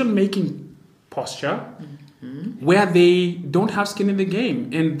in decision-making posture where they don't have skin in the game.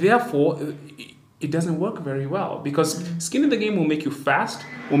 And therefore, it doesn't work very well because skin in the game will make you fast,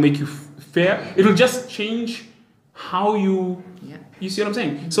 will make you fair. It will just change how you see what I'm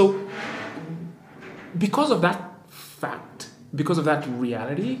saying? So because of that fact, because of that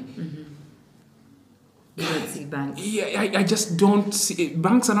reality, you don't see banks. Yeah, I just don't see it.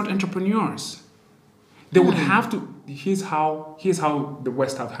 Banks are not entrepreneurs. They would have to. Here's how the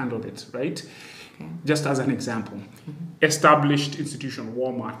West have handled it, right? Okay. Just as an example, established institution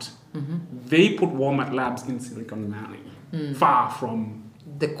Walmart. They put Walmart labs in Silicon Valley, far from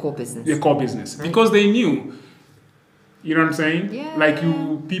the core business. Right? Because they knew You know what I'm saying? Yeah. Like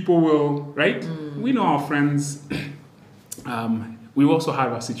people will, right? We know our friends. We also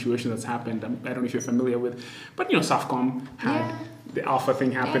have a situation that's happened. I don't know if you're familiar with, but Safcom had the alpha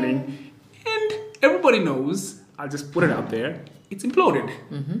thing happening, and everybody knows. I'll just put it out there. It's imploded,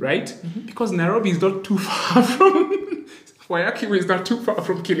 right? Because Nairobi is not too far from Wayakiwe is not too far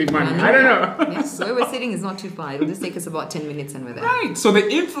from Kilimani. I don't know. Yes, where we're sitting is not too far. It'll just take us about 10 minutes and we're there. Right. So the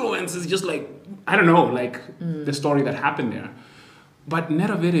influence is just like, I don't know, like the story that happened there. But net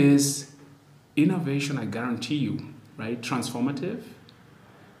of it is innovation, I guarantee you, right? Transformative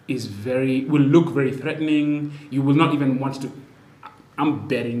will look very threatening. You will not even want to. I'm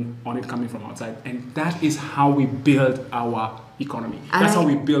betting on it coming from outside. And that is how we build our economy. That's how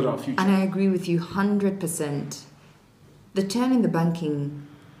we build our future. And I agree with you 100%. The turn in the banking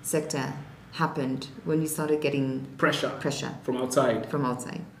sector happened when we started getting pressure from outside.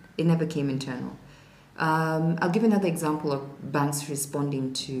 It never came internal. I'll give another example of banks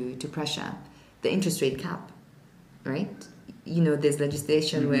responding to pressure. The interest rate cap, right? There's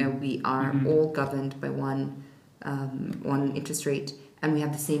legislation where we are all governed by one interest rate and we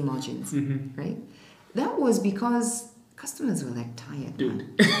have the same margins, right? That was because customers were like tired. Dude,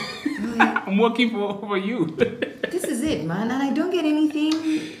 I'm working for you. This is it, man, and I don't get anything.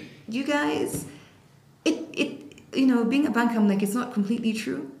 You guys, being a banker, I'm like, it's not completely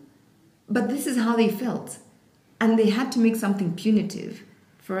true, but this is how they felt, and they had to make something punitive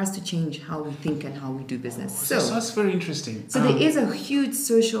for us to change how we think and how we do business. So that's very interesting. So there is a huge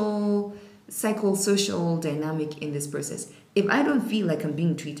social dynamic in this process. If I don't feel like I'm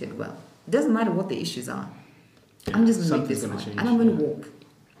being treated well, it doesn't matter what the issues are. Yeah, I'm just going to make this one, and I'm going to walk.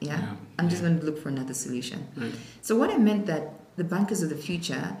 I'm just going to look for another solution. Right. So what I meant that the bankers of the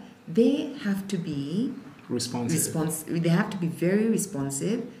future, they have to be responsive. They have to be very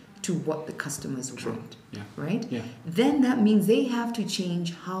responsive to what the customers want. Yeah. Right? Yeah. Then that means they have to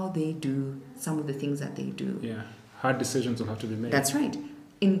change how they do some of the things that they do. Yeah. Hard decisions will have to be made. That's right.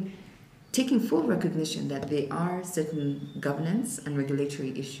 In taking full recognition that there are certain governance and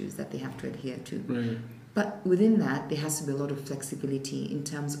regulatory issues that they have to adhere to. Right. But within that, there has to be a lot of flexibility in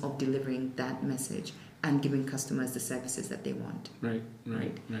terms of delivering that message and giving customers the services that they want. Right.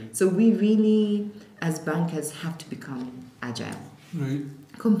 So we really, as bankers, have to become agile. Right.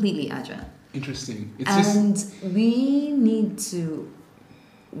 Completely agile. Interesting. We need to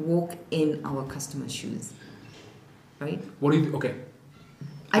walk in our customers' shoes. Right? What do you... Okay.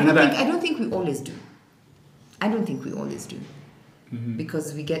 I don't think we always do.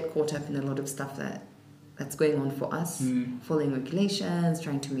 Because we get caught up in a lot of stuff that's going on for us, following regulations,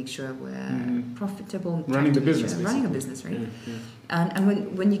 trying to make sure we're profitable, running a business, right? Yeah.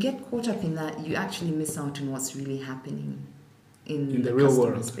 And when you get caught up in that, you actually miss out on what's really happening in the real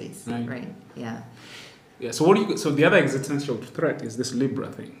world space, right? Yeah. Yeah. So the other existential threat is this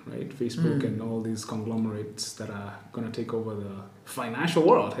Libra thing, right? Facebook and all these conglomerates that are going to take over the financial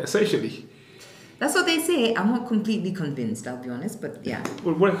world, essentially. That's what they say. I'm not completely convinced, I'll be honest, but yeah.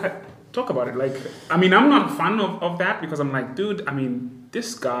 Well, talk about it. Like, I mean, I'm not a fan of that because I'm like, dude, I mean,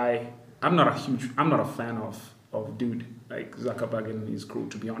 this guy, I'm not a fan of dude, like Zuckerberg and his crew,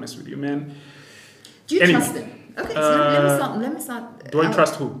 to be honest with you, man. Do you trust them? Okay, so let me start. Do I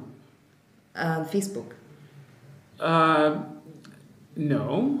trust who? Facebook.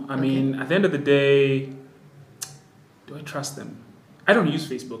 No. I mean, at the end of the day, do I trust them? I don't use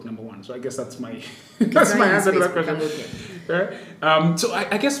Facebook, number one, so I guess that's my answer to that question. Okay. So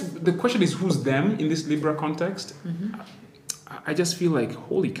I guess the question is, who's them in this Libra context? I just feel like,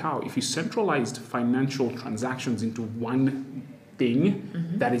 holy cow, if you centralized financial transactions into one thing,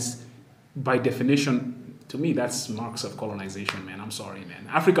 that is, by definition, to me, that's marks of colonization, man. I'm sorry, man.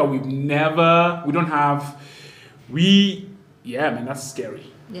 Africa, man, that's scary.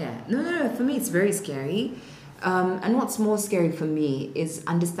 Yeah. No. For me, it's very scary. And what's more scary for me is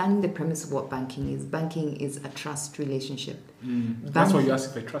understanding the premise of what banking is. Banking is a trust relationship. That's why you asked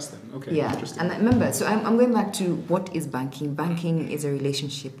if I trust them. Okay, yeah. Interesting. And remember, so I'm going back to what is banking. Banking is a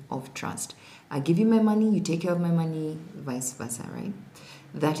relationship of trust. I give you my money, you take care of my money, vice versa, right?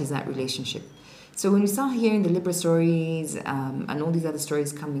 That is that relationship. So when we start hearing the Libra stories and all these other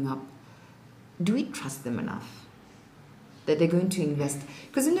stories coming up, do we trust them enough? That they're going to invest,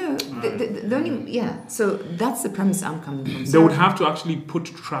 because so that's the premise I'm coming from. They would have to actually put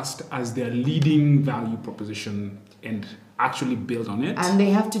trust as their leading value proposition and actually build on it. And they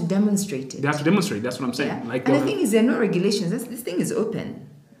have to demonstrate it. They have to demonstrate. That's what I'm saying. Yeah. And the thing is, there are no regulations. This thing is open.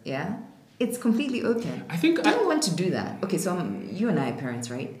 Yeah, it's completely open. I think I don't want to do that. Okay, so you and I are parents,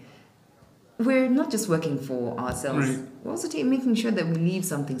 right? we're not just working for ourselves. Right. We're also making sure that we leave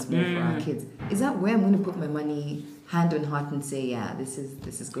something small for our kids. Is that where I'm going to put my money, hand on heart, and say, yeah, this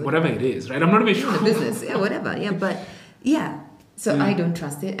is good? Whatever it is, right? I'm not even sure. The business, yeah, whatever. Yeah, but yeah. So I don't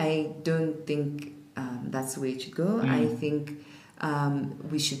trust it. I don't think that's the way it should go. I think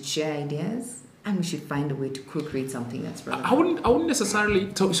we should share ideas and we should find a way to co-create something that's relevant. I wouldn't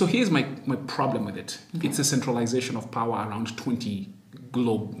necessarily. So here's my problem with it. Okay. It's a centralization of power around 20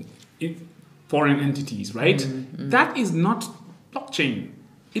 foreign entities, right? That is not blockchain.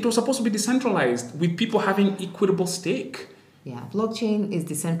 It was supposed to be decentralized with people having equitable stake. Yeah, blockchain is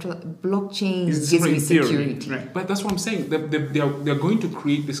decentralized. Blockchain gives me security. Right. But that's what I'm saying. They're going to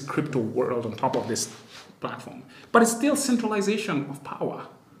create this crypto world on top of this platform. But it's still centralization of power.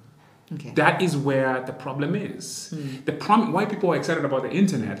 Okay. That is where the problem is. Why people are excited about the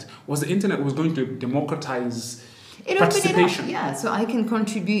internet was the internet was going to democratize participation. Yeah, so I can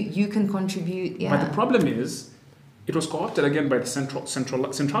contribute, you can contribute. Yeah. But the problem is, it was co-opted again by the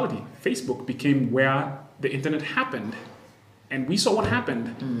centrality. Facebook became where the internet happened. And we saw what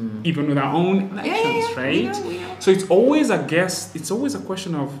happened, even with our own elections, right? We know. So it's always a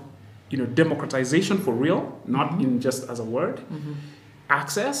question of, democratization for real, not in just as a word.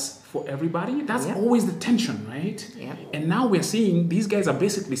 Access for everybody. That's always the tension, right? Yeah. And now we're seeing these guys are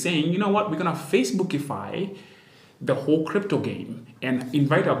basically saying, you know what, we're gonna Facebookify the whole crypto game and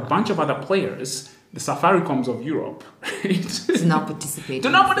invite a bunch of other players, the Safaricoms of Europe, to not participate.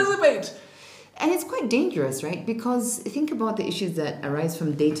 And it's quite dangerous, right? Because think about the issues that arise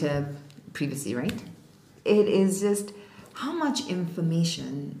from data privacy, right? It is just how much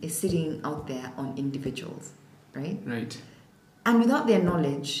information is sitting out there on individuals, right? Right. And without their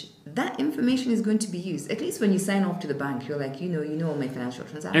knowledge, that information is going to be used. At least when you sign off to the bank, you're like, you know all my financial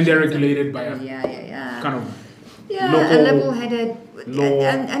transactions. And they're regulated by kind of local a level-headed law.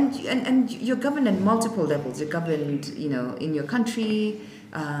 And you're governed at multiple levels. You're governed, in your country.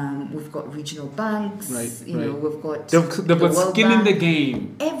 We've got regional banks. Right. We've got they've got skin in the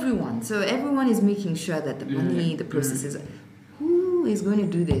game. Everyone. So everyone is making sure that the money, the processes. Who is going to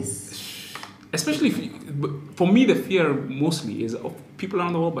do this? Especially for me, the fear mostly is of people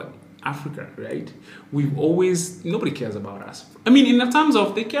around the world, but Africa, right? Nobody cares about us. I mean, in terms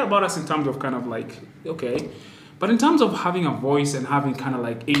of, they care about us in terms of kind of like, okay, but in terms of having a voice and having kind of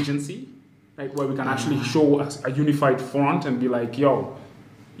like agency, right, where we can actually show us a unified front and be like, yo,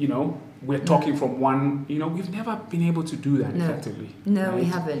 we're talking from one, we've never been able to do that effectively. No,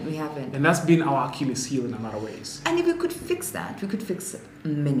 right? we haven't. And that's been our Achilles heel in a lot of ways. And if we could fix that, we could fix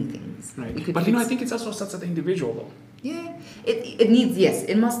many things. Right. But I think it also starts at the individual though. Yeah.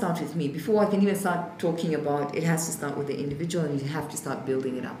 It must start with me. Before I can even start talking about, it has to start with the individual and you have to start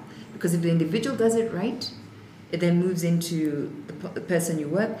building it up. Because if the individual does it right, it then moves into the person you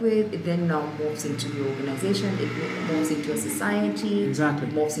work with. It then now morphs into your organization. It morphs into a society. Exactly.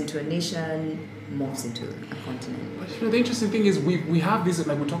 Morphs into a nation. Morphs into a continent. But the interesting thing is we have these,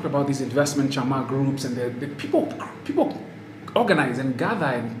 like we talked about, these investment chama groups, and the people organize and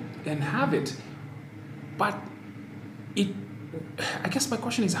gather and have it. But I guess my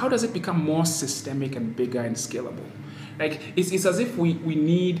question is, how does it become more systemic and bigger and scalable? Like it's as if we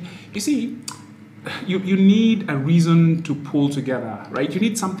need, you see. You need a reason to pull together, right? You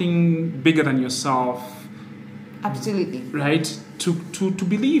need something bigger than yourself. Absolutely. Right? To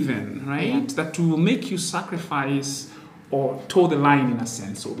believe in, right? Yeah. That will make you sacrifice or toe the line in a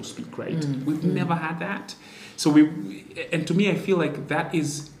sense, so to speak, right? We've never had that. So and to me, I feel like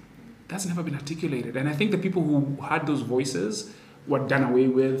that's never been articulated. And I think the people who had those voices were done away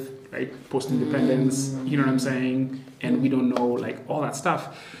with, right? Post-independence, you know what I'm saying? And we don't know, like, all that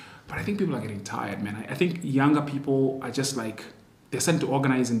stuff. But I think people are getting tired, man. I think younger people are just like, they're starting to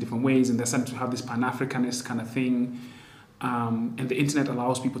organize in different ways and they're starting to have this Pan-Africanist kind of thing. And the internet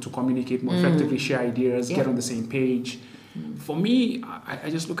allows people to communicate more effectively, share ideas, get on the same page. For me, I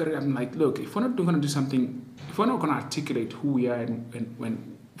just look at it, I'm like, look, if we're not going to do something, if we're not going to articulate who we are and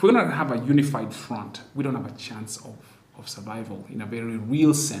if we're going to have a unified front, we don't have a chance of survival in a very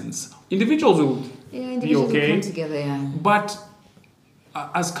real sense. Individuals will be okay. Will come together, But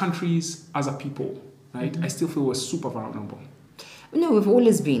as countries, as a people, right? I still feel we're super vulnerable. No, we've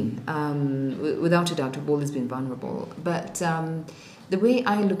always been. Without a doubt, we've always been vulnerable. But the way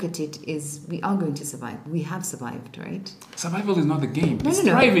I look at it is we are going to survive. We have survived, right? Survival is not the game. It's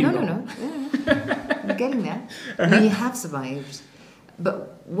thriving. No. We're getting there. We have survived.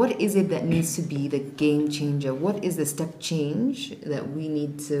 But what is it that needs to be the game changer? What is the step change that we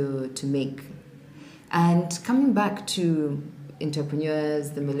need to make? And coming back to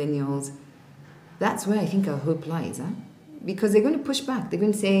entrepreneurs, the millennials, that's where I think our hope lies, because they're going to push back. They're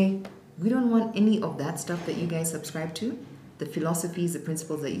going to say, We don't want any of that stuff that you guys subscribe to, the philosophies, the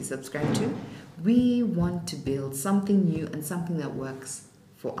principles that you subscribe to. We want to build something new and something that works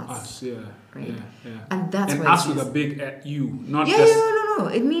for us. Yeah. Right? Yeah. And that's and why us with a big U, not yeah, just... no.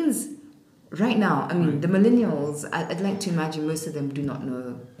 It means right now, I mean, the millennials, I'd like to imagine most of them do not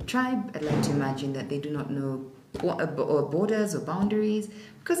know tribe. I'd like to imagine that they do not know or borders or boundaries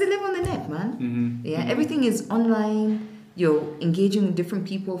because they live on the net, man. Yeah, everything is online. You're engaging with different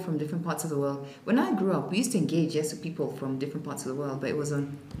people from different parts of the world. When I grew up, we used to engage, yes, with people from different parts of the world, but it was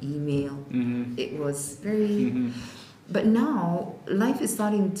on email. It was very... But now, life is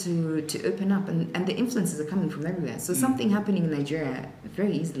starting to open up, and the influences are coming from everywhere. So something happening in Nigeria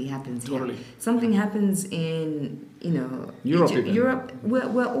very easily happens here. Something happens in, Europe.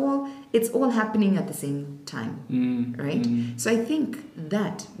 It's all happening at the same time, right? So I think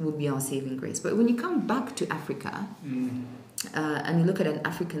that would be our saving grace. But when you come back to Africa, and you look at an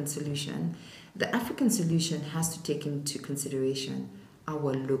African solution, the African solution has to take into consideration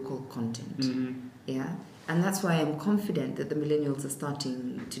our local content, yeah? And that's why I'm confident that the millennials are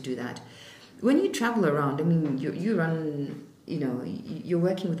starting to do that. When you travel around, I mean, you run, you're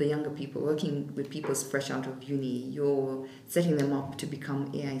working with the younger people, working with people fresh out of uni, you're setting them up to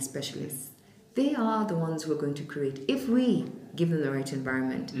become AI specialists. They are the ones who are going to create, if we give them the right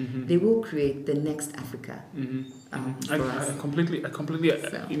environment, they will create the next Africa. I completely,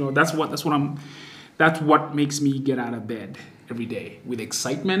 that's what makes me get out of bed every day with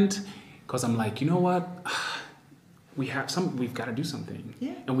excitement. Because I'm like, you know what, we've got to do something,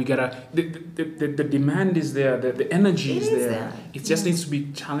 and we gotta. The demand is there, the energy is there. It just needs to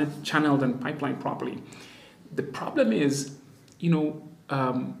be channeled and pipelined properly. The problem is,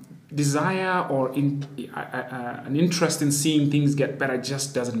 desire or an interest in seeing things get better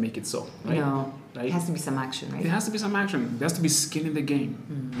just doesn't make it so. Right? No, right? It has to be some action, right? There has to be some action. There has to be skin in the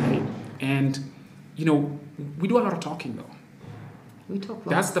game, right? And we do a lot of talking though. We talk lots.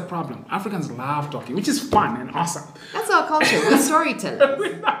 That's the problem. Africans love talking, which is fun and awesome. That's our culture. We're storytellers.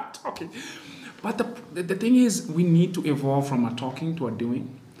 We love talking. But the thing is, we need to evolve from a talking to a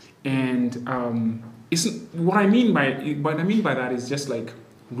doing. And what I mean by that is just like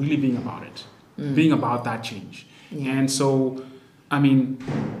really being about it, being about that change. Yeah. And so, I mean,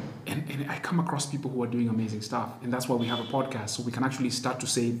 and I come across people who are doing amazing stuff, and that's why we have a podcast, so we can actually start to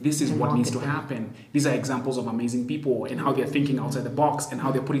say, this is what needs to happen. These are examples of amazing people and how they're thinking outside the box and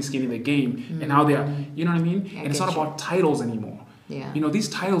how they're putting skin in the game and how they're, you know what I mean? And it's not about titles anymore. Yeah. These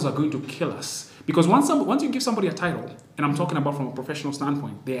titles are going to kill us because once you give somebody a title, and I'm talking about from a professional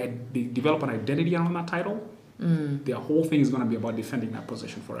standpoint, they develop an identity around that title. Their whole thing is going to be about defending that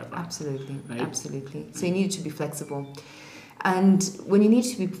position forever. Absolutely, right? Absolutely. So you need to be flexible. And when you need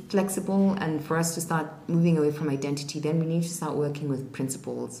to be flexible and for us to start moving away from identity, then we need to start working with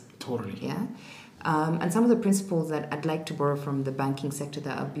principles. Totally. Yeah. And some of the principles that I'd like to borrow from the banking sector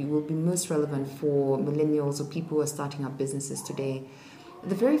that will be most relevant for millennials or people who are starting up businesses today.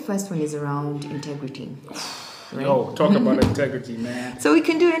 The very first one is around integrity. Right? Yo, talk about integrity, man. So we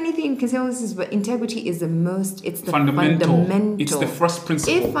can do anything, because this is, but integrity is it's the fundamental. It's the first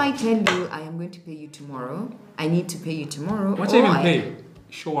principle. If I tell you I am going to pay you tomorrow, I need to pay you tomorrow. What even pay?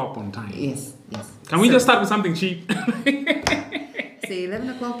 Show up on time. Yes. Can we just start with something cheap? Say 11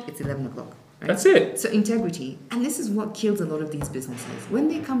 o'clock, it's 11 o'clock. Right? That's it. So integrity. And this is what kills a lot of these businesses. When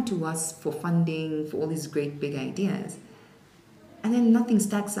they come to us for funding, for all these great big ideas, and then nothing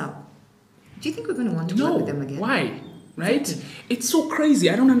stacks up, do you think we're going to want to work with them again? Why? Right? Exactly. It's so crazy.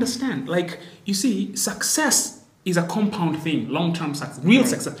 I don't understand. Like, you see, success is a compound thing, long-term success, real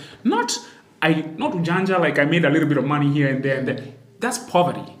success. Not ujanja, like I made a little bit of money here and there and there. That's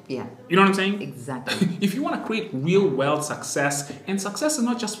poverty. Yeah. You know what I'm saying? Exactly. If you want to create real wealth success, and success is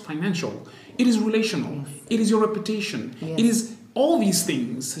not just financial, it is relational. Yes. It is your reputation. Yes. It is all these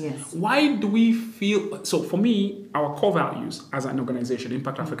things. Yes. Why do we feel... So for me, our core values as an organization,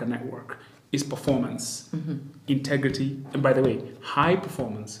 Impact Africa Network, is performance, integrity, and by the way, high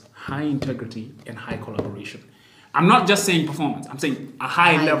performance, high integrity, and high collaboration. I'm not just saying performance, I'm saying a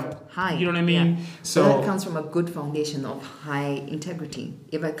high level. High. You know what I mean? Yeah. So that comes from a good foundation of high integrity.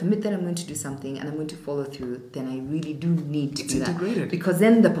 If I commit that I'm going to do something and I'm going to follow through, then I really do need to do that. It's integrated. Because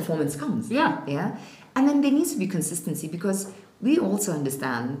then the performance comes. Yeah. Yeah. And then there needs to be consistency, because we also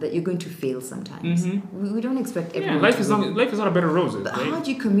understand that you're going to fail sometimes. We don't expect everyone life is not a bed of roses. But how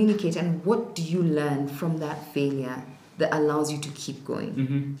do you communicate, and what do you learn from that failure that allows you to keep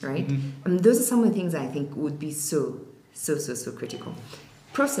going, right? And those are some of the things I think would be so critical.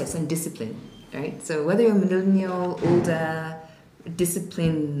 Process and discipline, right? So whether you're millennial, older,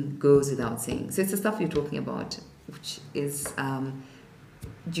 discipline goes without saying. So it's the stuff you're talking about, which is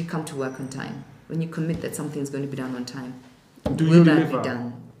do you come to work on time? When you commit that something is going to be done on time, Do will you that deliver? be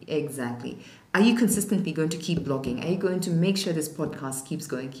done? Exactly. Are you consistently going to keep blogging? Are you going to make sure this podcast keeps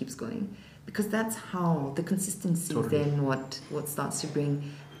going? Because that's how the consistency then what starts to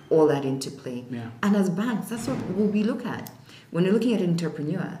bring all that into play. Yeah. And as banks, that's what we look at. When you're looking at an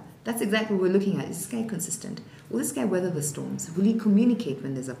entrepreneur, that's exactly what we're looking at. Is this guy consistent? Will this guy weather the storms? Will he communicate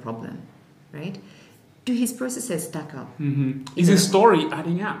when there's a problem? Right? Do his processes stack up? Mm-hmm. Is his story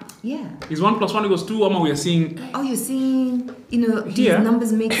adding up? Yeah. Is 1 + 1 = 2? We are seeing. Oh, you're seeing, do his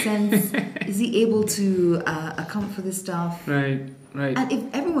numbers make sense? Is he able to account for this stuff? Right. And if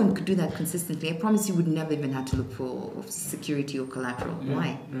everyone could do that consistently, I promise you would never even have to look for security or collateral. Yeah.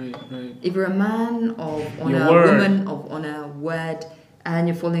 Why? Right. If you're a man of honor, Your word. woman of honor, word, and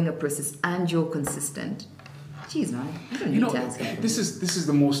you're following a process and you're consistent, geez, man, I don't need to ask you. This is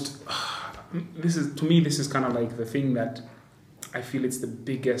the most. To me, this is kind of like the thing that I feel it's the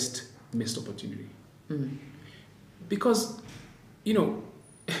biggest missed opportunity. Mm. Because,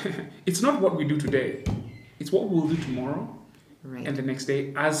 it's not what we do today. It's what we'll do tomorrow and the next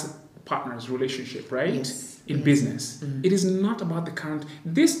day as partners, relationship, right? Yes. In business. Mm. It is not about the current.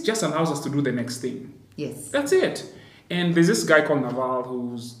 This just allows us to do the next thing. Yes. That's it. And there's this guy called Naval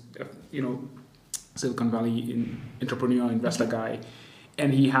who's, Silicon Valley entrepreneur, investor guy.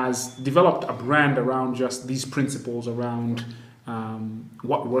 And he has developed a brand around just these principles around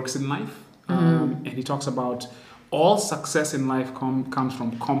what works in life. And he talks about all success in life comes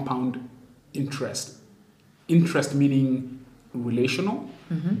from compound interest. Interest meaning relational,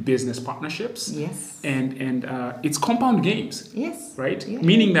 business partnerships. Yes. And it's compound games. Yes. Right? Yeah.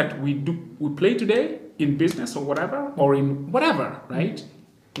 Meaning that we play today in business or whatever, or in whatever, right?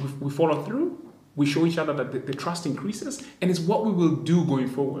 We follow through. We show each other that the trust increases, and it's what we will do going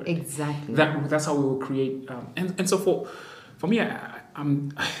forward. Exactly. That's how we will create. And so for me,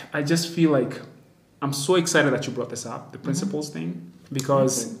 I just feel like I'm so excited that you brought this up, the principles thing,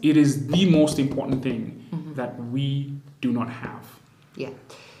 because it is the most important thing that we do not have. Yeah.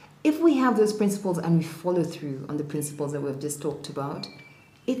 If we have those principles and we follow through on the principles that we've just talked about,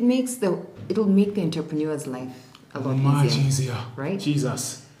 it'll make the entrepreneur's life a lot much easier. Right?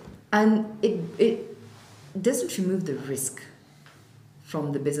 Jesus. And it doesn't remove the risk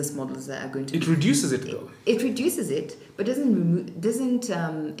from the business models that are going to. It reduces it though. It reduces it, but doesn't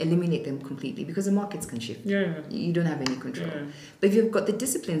eliminate them completely because the markets can shift. Yeah. You don't have any control. Yeah. But if you've got the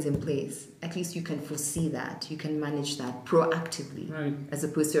disciplines in place, at least you can foresee that. You can manage that proactively, Right. as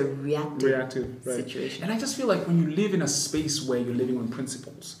opposed to a reactive right. situation. And I just feel like when you live in a space where you're living on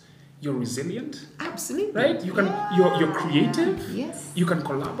principles, you're resilient. Absolutely. Right? You can. You're creative. Yes. You can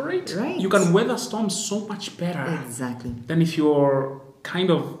collaborate. Right. You can weather storms so much better. Exactly. Than if you're kind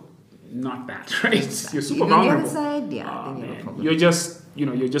of not that, right? Exactly. You're super You're on the vulnerable. other side, then you have a Man. problem.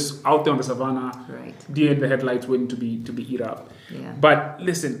 You're just out there on the savannah, Right. deer in the headlights waiting to be eat up. Yeah. But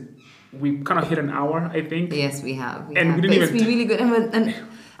listen, we kind of hit an hour, I think. Yes, we have. We didn't But even it's been really good. And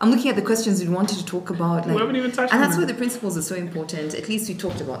I'm looking at the questions we wanted to talk about. We haven't even touched and on that's it. why the principles are so important. At least we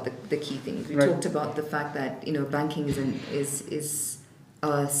talked about the key things. We Right. talked about the fact that banking is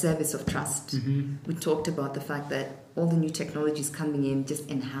a service of trust. We talked about the fact that all the new technologies coming in just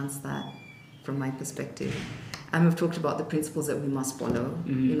enhance that, from my perspective. And we've talked about the principles that we must follow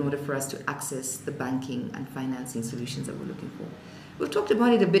in order for us to access the banking and financing solutions that we're looking for. We've talked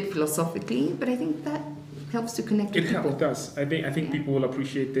about it a bit philosophically, but I think that helps to connect with people. It does. I think people will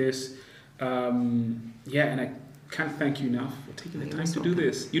appreciate this. And I can't thank you enough for taking the time to do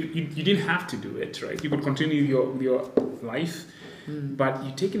this. You didn't have to do it, right? You could continue your life, but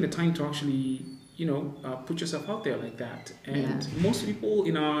you're taking the time to actually put yourself out there like that. And most people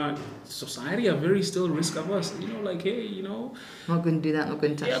in our society are very still risk averse. Like, hey, I'm not going to do that. I'm not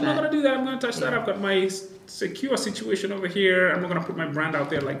going to touch that. I'm not going to do that. I'm going to touch that. I've got my secure situation over here. I'm not going to put my brand out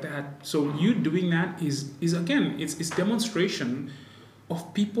there like that. So you doing that is again, it's demonstration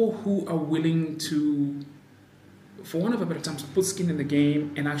of people who are willing to, for one of a better term, put skin in the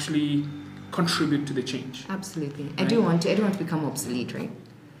game and actually contribute to the change. Absolutely. Right? I don't want to become obsolete, right?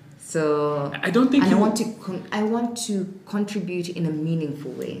 So I don't think. And I want to contribute in a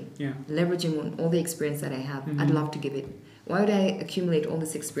meaningful way. Yeah. Leveraging on all the experience that I have, I'd love to give it. Why would I accumulate all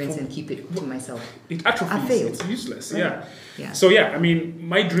this experience and keep it to myself? It atrophies. I failed. It's useless. Right. Yeah. So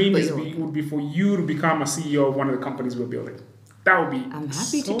my dream would be for you to become a CEO of one of the companies we're building. That would be I'm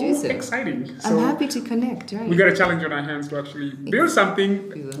happy to do so. Exciting. I'm happy to connect, right? We got a challenge on our hands to actually build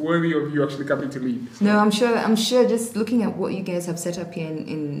something worthy of you actually coming to lead. So. No, I'm sure just looking at what you guys have set up here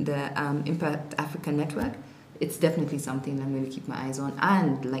in the Impact Africa Network, it's definitely something I'm going to keep my eyes on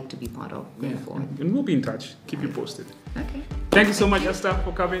and like to be part of going forward. And we'll be in touch. Keep you posted. Okay. Thank you so much, Esther,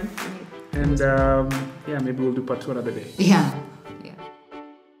 for coming. And maybe we'll do part 2 another day. Yeah.